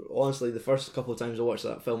 I honestly, the first couple of times I watched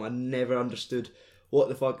that film, I never understood what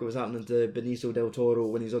the fuck was happening to Benicio del Toro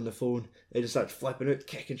when he's on the phone. He just starts flipping out,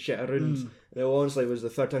 kicking shit around. And it honestly was the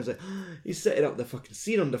third time. It's like, he's setting up the fucking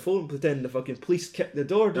scene on the phone, pretending the fucking police kicked the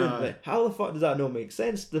door down. Like, how the fuck does that not make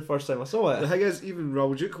sense the first time I saw it? The thing is, even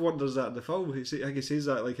Raoul Duke wonders that in the film. I think he says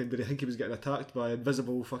that, like, did he think he was getting attacked by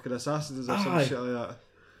invisible fucking assassins or some shit like that?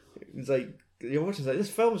 It's like, you're watching, like, this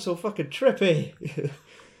film is so fucking trippy.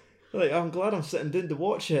 Like, I'm glad I'm sitting down to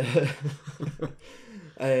watch it.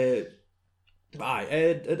 It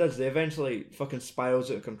does. They eventually fucking spirals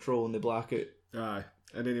out of control and they black out. Aye.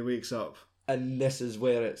 And then he wakes up. And this is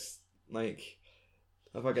where it's like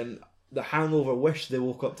the Hangover wish they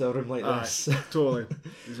woke up to a room like this. Totally.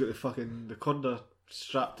 He's got the conda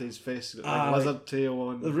strapped to his face, he's got the lizard tail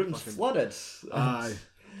on. The room's flooded. Aye.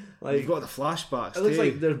 Like, you've got the flashbacks. It looks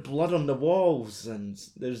like there's blood on the walls and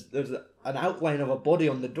there's an outline of a body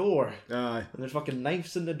on the door. Aye. And there's fucking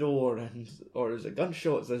knives in the door or there's a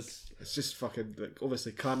gunshots. It's just fucking, like,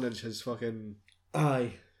 obviously Carnage has fucking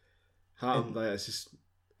happened. Like, it's just.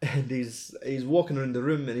 And he's walking around the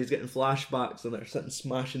room and he's getting flashbacks and they're sitting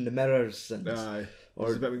smashing the mirrors and or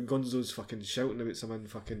there's a bit when Gonzo's fucking shouting about someone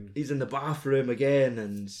fucking. He's in the bathroom again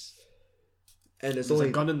and it's there's only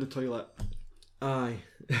a gun in the toilet. Aye.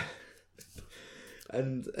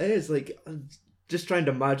 And it's like, I'm just trying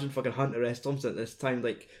to imagine fucking Hunter S. Thompson at this time,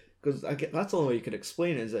 like, because that's the only way you could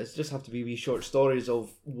explain it, is that it's just have to be wee short stories of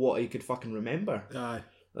what he could fucking remember. Aye.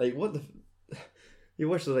 Like, what the. You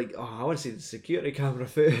wish they're like, I want to see the security camera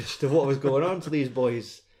footage to what was going on to these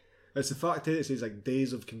boys. It's the fact that it says like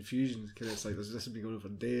days of confusion, because it's like this has been going on for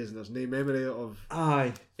days and there's no memory of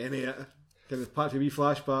any of it. Kind of part of wee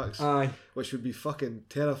flashbacks, which would be fucking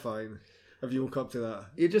terrifying. If you woke up to that,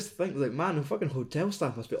 you just think like, man, the fucking hotel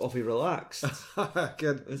staff must be awfully relaxed.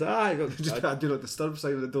 Kid. It's like, just do not disturb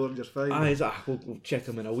sign of the door and you're fine. He's like, we'll check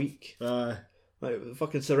him in a week. Like the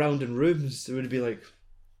fucking surrounding rooms, it would be like,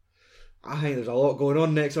 I think there's a lot going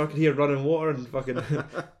on next. I could hear running water and fucking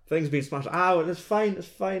things being smashed. It's fine.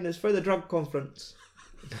 It's for the drug conference.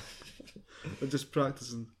 We're just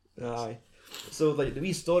practicing. Aye. So like the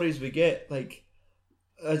wee stories we get, like.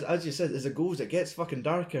 As you said, as it goes, it gets fucking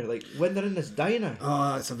darker. Like when they're in this diner.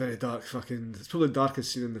 It's a very dark fucking. It's probably the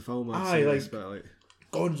darkest scene in the film.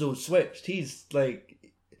 Gonzo switched. He's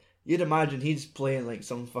like, you'd imagine he's playing like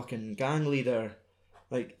some fucking gang leader,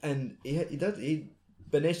 like, and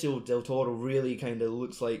Benicio del Toro really kind of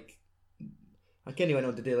looks like. I can't even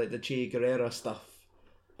know to do like the Che Guevara stuff,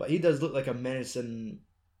 but he does look like a menacing.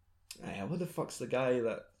 What the fuck's the guy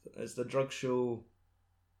that is the drug show?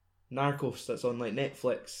 Narcos that's on like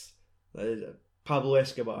Netflix, Pablo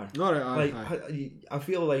Escobar. I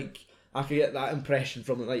feel like I could get that impression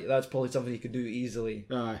from it. Like that's probably something you could do easily.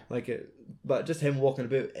 But just him walking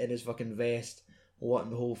about in his fucking vest,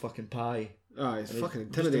 wanting the whole fucking pie. It's fucking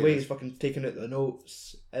intimidating. Just the way he's fucking taking out the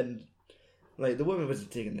notes, and like the woman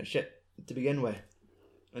wasn't taking their shit to begin with,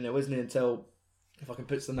 and it wasn't until he fucking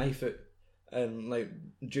puts the knife out, and like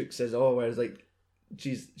Duke says, whereas like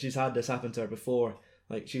she's had this happen to her before.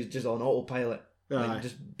 Like, she's just on autopilot. Like,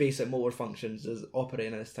 just basic motor functions is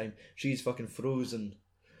operating at this time. She's fucking frozen.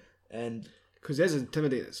 And... Because he's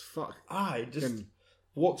intimidating as fuck. Just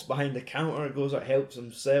walks behind the counter, goes out, helps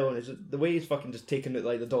him sell, and it's just, the way he's fucking just taking out,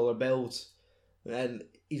 like, the dollar bills, and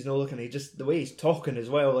he's not looking, the way he's talking as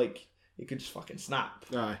well, like, he could just fucking snap.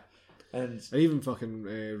 And even fucking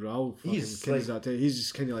Raul fucking he's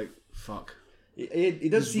just kind of like, fuck. He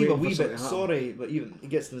does seem a wee bit sorry, but even he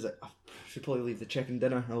gets to like, should probably leave the chicken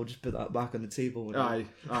dinner. I'll just put that back on the table. Aye.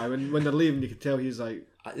 When they're leaving, you can tell he's like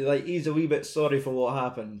he's a wee bit sorry for what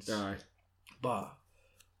happened. Aye. But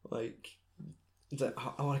like, it's like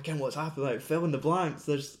I want to ken what's happened. Like, fill in the blanks.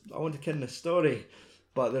 I want to ken the story,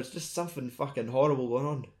 but there's just something fucking horrible going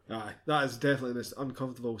on. Aye, that is definitely the most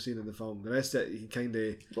uncomfortable scene in the film. The rest of it, you can kind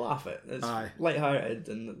of laugh at. It's light-hearted,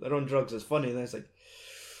 and they're on drugs. It's funny, and it's like,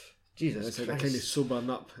 Jesus it's Christ. like they're kind of sobering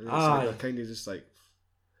up. And it's like they're kind of just like,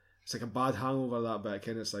 it's like a bad hangover, that bit.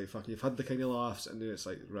 Kind of it's like, fuck, you've had the kind of laughs, and then it's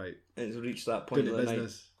like, right, it's reached that point of the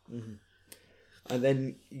business. Night. Mm-hmm. And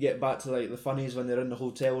then you get back to like the funnies when they're in the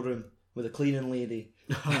hotel room with a cleaning lady.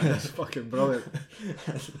 That's fucking brilliant.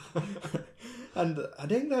 And I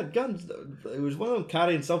think that gun, it was one of them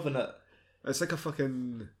carrying something that... It's like a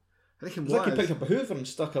fucking... I think it's like he picked up a hoover and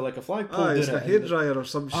stuck like a flagpole it's a hairdryer or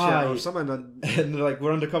some shit or something. And they're like,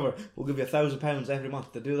 we're undercover. We'll give you £1,000 every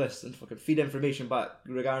month to do this and fucking feed information back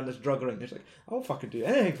regarding this drug ring. It's like, I'll fucking do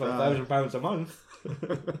anything for £1,000 a month.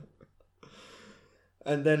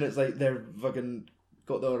 And then it's like they're fucking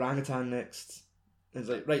got the orangutan next. And it's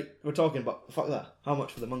like, right, we're talking, but fuck that. How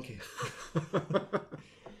much for the monkey?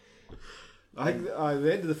 I think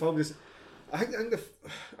the end of the film is. I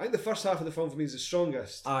think the first half of the film for me is the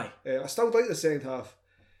strongest. Aye. I still like the second half,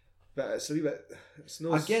 but it's a wee bit. It's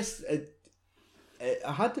no. I guess it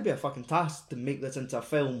had to be a fucking task to make this into a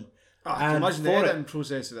film. I can imagine the editing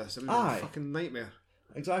process of this. It was a fucking nightmare.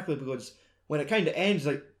 Exactly, because when it kind of ends,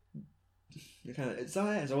 like you kind of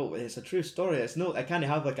it's a true story. It's no, it kind of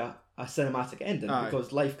have like a cinematic ending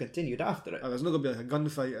because life continued after it. There's not gonna be like a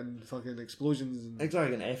gunfight and fucking explosions. And...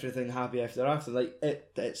 Exactly, and everything happy after. Like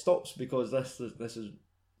it stops because this is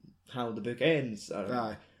how the book ends.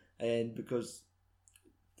 And because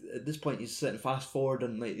at this point he's sitting fast forward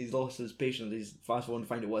and like he's lost his patience. He's fast forward to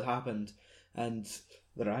find out what happened, and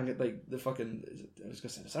they're like the fucking. I was gonna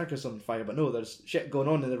say the circus on fire, but no, there's shit going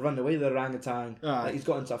on and they're running away. The orangutan. Like he's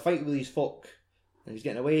got into a fight with these folk, and he's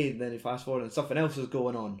getting away. And then he fast forward and something else is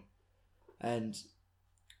going on. And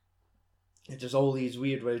it's just all these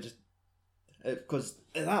weird ways. Because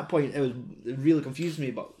at that point it really confused me.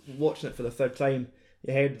 But watching it for the third time,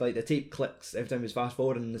 you heard like the tape clicks every time he was fast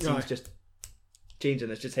forwarding, and the scene's just changing.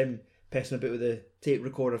 It's just him pissing about with the tape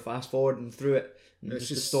recorder, fast forwarding through it, and it's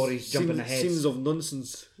just the stories jumping ahead. Scenes of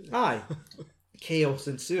nonsense. Chaos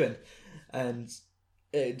ensuing, and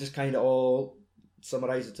it just kind of all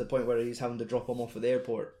summarises to the point where he's having to drop him off at the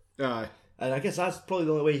airport. And I guess that's probably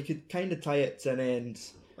the only way you could kind of tie it to an end.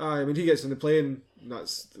 I mean, he gets on the plane, and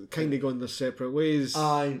that's kind of going their separate ways.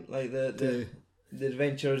 Like the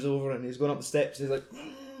adventure is over, and he's going up the steps, and he's like,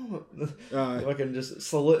 fucking just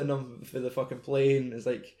saluting him for the fucking plane. It's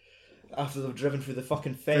like, after they've driven through the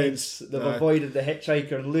fucking fence, they've avoided the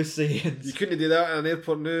hitchhiker and Lucy. And you couldn't do that at an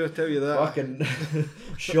airport now, I tell you that. Fucking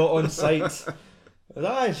shot on sight.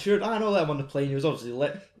 Sure, I know that on the plane, he was obviously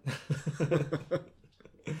lit.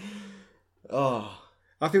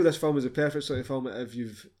 I feel this film is a perfect sort of film if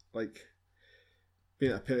you've like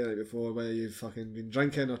been at a party night before where you've fucking been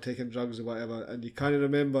drinking or taking drugs or whatever and you kind of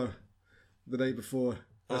remember the night before.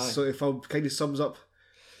 This sort of film kind of sums up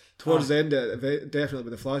towards the end of it,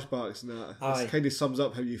 definitely with the flashbacks and that. It kind of sums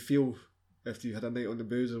up how you feel if you had a night on the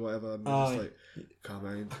booze or whatever, and it's just like, come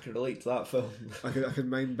on. I can relate to that film. I could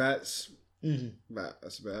mind bits, but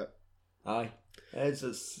that's about it.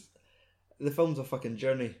 It's the film's a fucking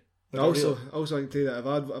journey. Also, I can tell you that if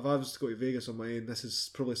I was to go to Vegas on my own, this is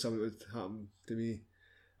probably something that would happen to me.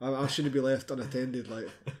 I shouldn't be left unattended. Like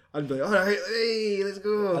I'd be like, all right, hey, let's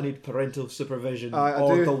go. I need parental supervision,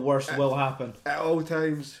 or the worst will happen at all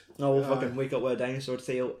times. I will fucking wake up with a dinosaur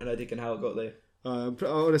tail, and I think how it got there.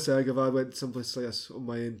 Honestly, like if I went someplace like this on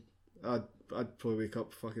my own, I'd probably wake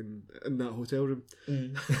up fucking in that hotel room.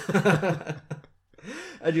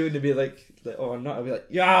 And you wouldn't be like, oh, not. I'd be like,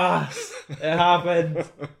 yes, it happened.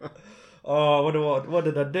 Oh, what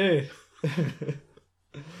did I do?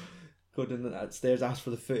 Go down that stairs, ask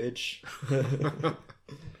for the footage.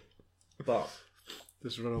 But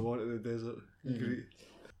just run a water in the desert. Great.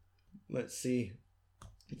 Let's see.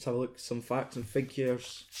 Let's have a look at some facts and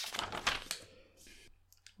figures.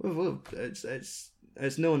 Well, it's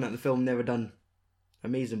known that the film never done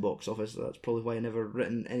amazing box office. So that's probably why I never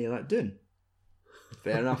written any of that down.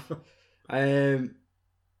 Fair enough. IMDb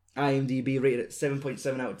rated it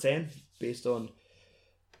 7.7 out of 10 based on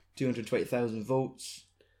 220,000 votes.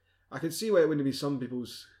 I can see why it wouldn't be some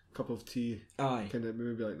people's cup of tea. Kind of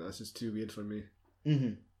maybe like, this is too weird for me.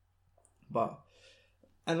 But,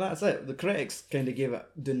 and that's it. The critics kind of gave it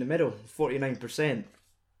down the middle, 49%.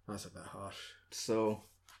 That's a bit harsh. So,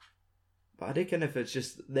 but I reckon if it's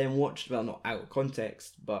just them watched, well, not out of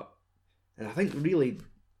context, but, and I think really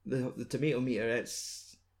the tomato meter,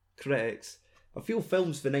 it's critics. I feel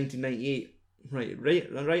films for 1998,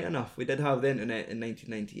 right enough. We did have the internet in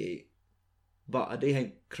 1998, but I do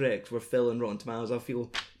think critics were filling Rotten Tomatoes. I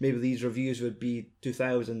feel maybe these reviews would be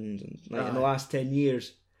 2000, and like in the last 10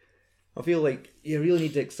 years. I feel like you really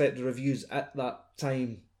need to accept the reviews at that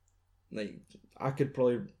time. Like, I could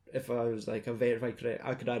probably, if I was like a verified critic,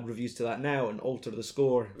 I could add reviews to that now and alter the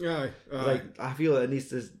score. Like, I feel that it needs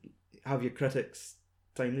to have your critics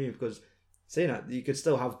time now, because saying that, you could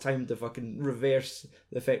still have time to fucking reverse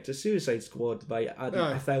the effect of Suicide Squad by adding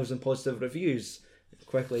 1,000 positive reviews,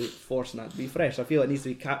 quickly forcing that to be fresh. I feel it needs to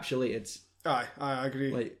be capsulated. I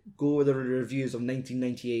agree. Like, go with the reviews of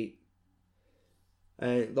 1998.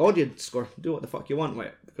 The audience score, do what the fuck you want with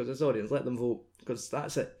it, because it's audience, let them vote, because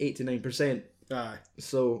that's at 89%.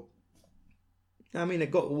 So, I mean, it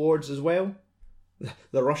got awards as well.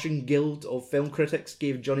 The Russian Guild of Film Critics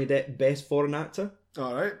gave Johnny Depp Best Foreign Actor.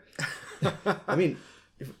 Alright. I mean,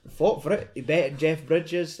 he fought for it. He bet Jeff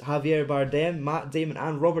Bridges, Javier Bardem, Matt Damon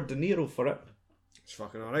and Robert De Niro for it. It's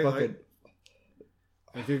fucking alright.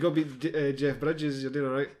 If you go beat Jeff Bridges, you're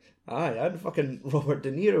doing alright. Aye, and fucking Robert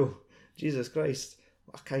De Niro. Jesus Christ.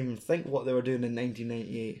 I can't even think what they were doing in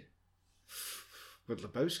 1998. Would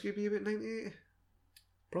Lebowski be about 98?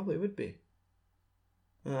 Probably would be.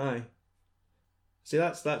 Aye. See,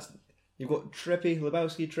 that's you've got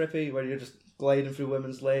Lebowski, where you're just gliding through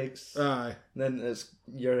women's legs. Aye. And then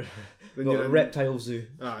you're a reptile zoo.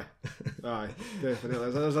 Aye.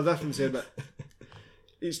 Definitely. There's a difference here, but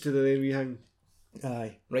each to their wee hang.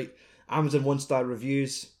 Aye. Right. Amazon 1-star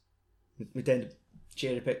reviews. We tend to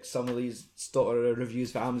cherry pick some of these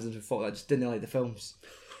reviews for Amazon who thought I just didn't like the films.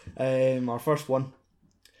 Our first one.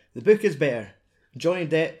 The book is better. Johnny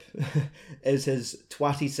Depp is his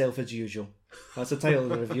twatty self as usual. That's the title of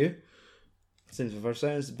the review. Seems the first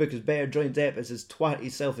sentence. The book is better. Johnny Depp is his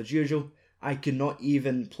twatty self as usual. I could not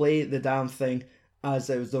even play the damn thing as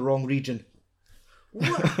it was the wrong region.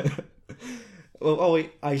 What? Well,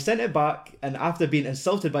 wait. I sent it back, and after being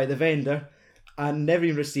insulted by the vendor and never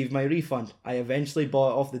even received my refund, I eventually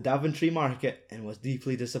bought it off the Daventry market and was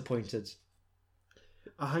deeply disappointed.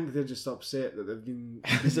 I think they're just upset that they've been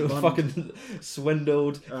so fucking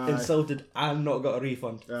swindled, insulted, and not got a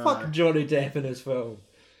refund. Fuck Johnny Depp in his film.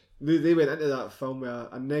 They went into that film with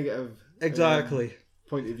a negative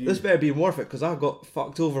point of view. This better be worth it, because I got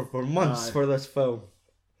fucked over for months for this film.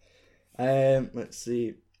 Let's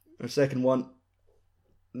see. Our second one.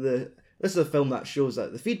 This is a film that shows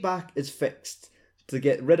that the feedback is fixed to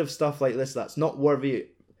get rid of stuff like this that's not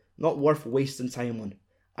worth wasting time on.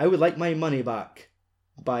 I would like my money back.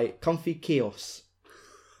 By Comfy Chaos.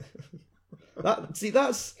 That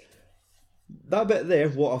bit there,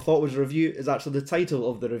 what I thought was a review, is actually the title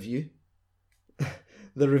of the review.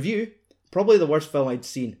 The review, probably the worst film I'd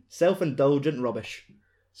seen. Self-indulgent rubbish.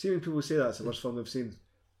 See when people say that's the worst film they've seen.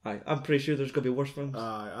 I'm pretty sure there's going to be worse films.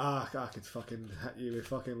 I could fucking hit you with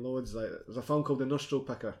fucking loads. Like, there's a film called The Nostril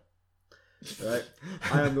Picker. Right?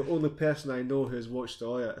 I am the only person I know who has watched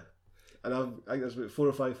all it. And I think there's about 4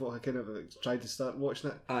 or 5 folk I kind of tried to start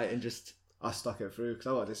watching it. I stuck it through because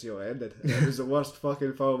I wanted to see how it ended. It was the worst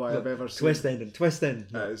fucking film I have ever seen. Twist ending.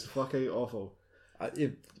 It was fucking awful.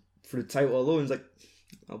 For the title alone, it's like,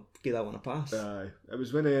 I'll give that one a pass. It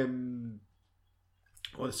was when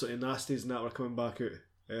all the sort of nasties and that were coming back out.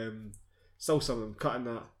 Still some of them cutting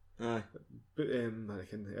that. But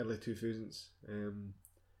like in the early 2000s.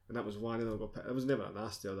 And that was one of them got picked. It was never a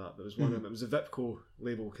nasty or that, but it was one of them. It was a Vipco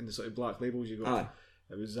label, kind of sort of black labels you got.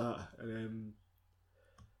 It was that, and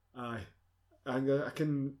I got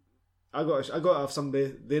to have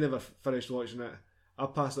somebody. They never finished watching it. I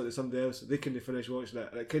passed it to somebody else. They couldn't finish watching it,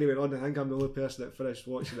 and it kind of went on. I think I'm the only person that finished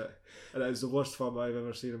watching it, and it was the worst film I've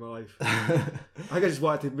ever seen in my life. I think I just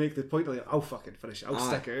wanted to make the point like, I'll fucking finish it. I'll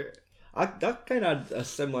stick it out. I kind of had a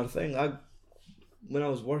similar thing. When I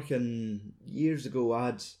was working years ago,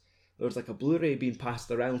 there was like a Blu-ray being passed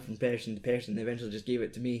around from person to person. They eventually just gave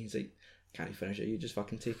it to me. He's like, can't you finish it? You just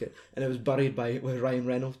fucking take it. And it was buried with Ryan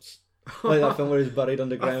Reynolds. Like that film where he's buried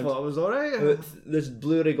underground. I thought it was alright. This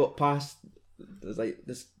Blu-ray got passed. It was like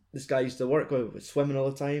this guy used to work with, was swimming all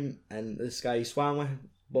the time, and this guy he swam with,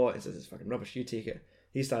 bought it and says, it's fucking rubbish, you take it.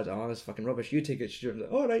 He started, this is fucking rubbish, you take it. She was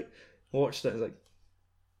like, alright. Watched it, and was like,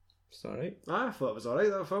 it's alright. I thought it was alright,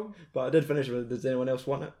 that film. But I did finish it with, does anyone else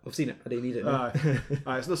want it? I've seen it, I didn't need it now.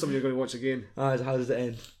 It's not something you're going to watch again. How does it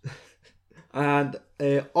end? And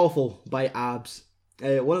Awful by Abs.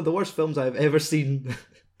 One of the worst films I've ever seen.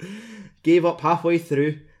 Gave up halfway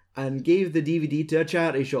through and gave the DVD to a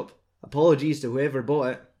charity shop. Apologies to whoever bought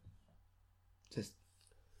it. Just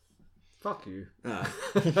fuck you.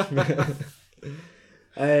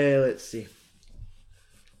 Let's see.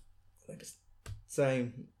 I think it's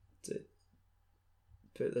time to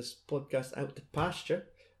put this podcast out to pasture.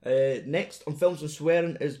 Next on Films and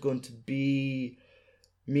Swearing is going to be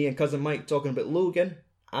me and cousin Mike talking about Logan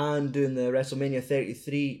and doing the WrestleMania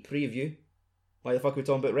 33 preview. Why the fuck are we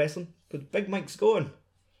talking about wrestling? Because Big Mike's going.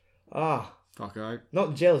 Fuck out.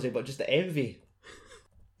 Not jealousy, but just the envy.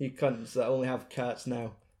 You cunts that only have cats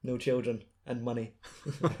now, no children, and money.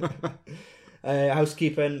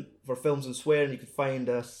 Housekeeping for Films and Swearing. You can find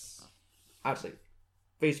us actually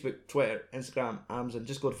Facebook, Twitter, Instagram, Amazon.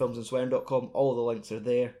 Just go to filmsandswearing.com. All the links are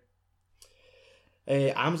there.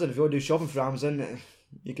 Amazon, if you want to do shopping for Amazon,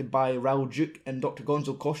 you can buy Raoul Duke and Dr.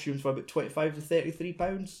 Gonzo costumes for about £25 to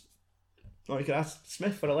 £33. Or you can ask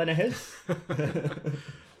Smith for a line of his.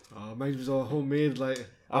 Mine was all homemade, like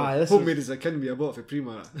homemade as it can be. I bought it for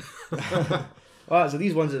Primark. So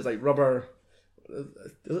these ones is like rubber.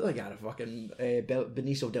 They look like I had a fucking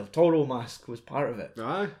Benicio del Toro mask was part of it.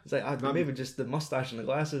 Aye. It's like maybe just the mustache and the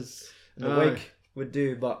glasses and the wig would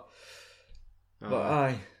do, but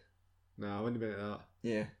aye. Nah, I wouldn't have been at that.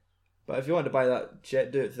 Yeah. But if you want to buy that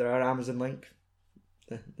shit, do it through our Amazon link.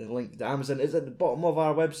 The link to Amazon is at the bottom of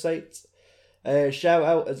our website. Shout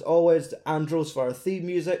out as always to Andros for our theme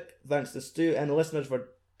music. Thanks to Stu and the listeners for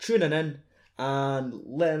tuning in and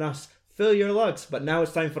letting us fill your lugs. But now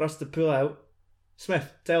it's time for us to pull out.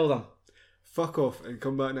 Smith, tell them. Fuck off and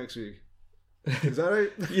come back next week. Is that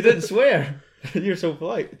right? You didn't swear. You're so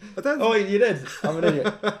polite. I did. Oh, you did. I'm an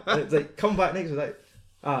idiot. It's like, come back next week. Like,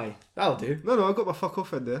 aye, that'll do. No, I got my fuck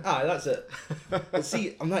off in there. Aye, that's it. But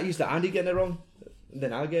see, I'm not used to Andy getting it wrong. And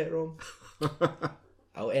then I'll get it wrong.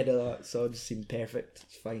 I'll edit that so it just seems perfect.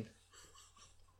 It's fine.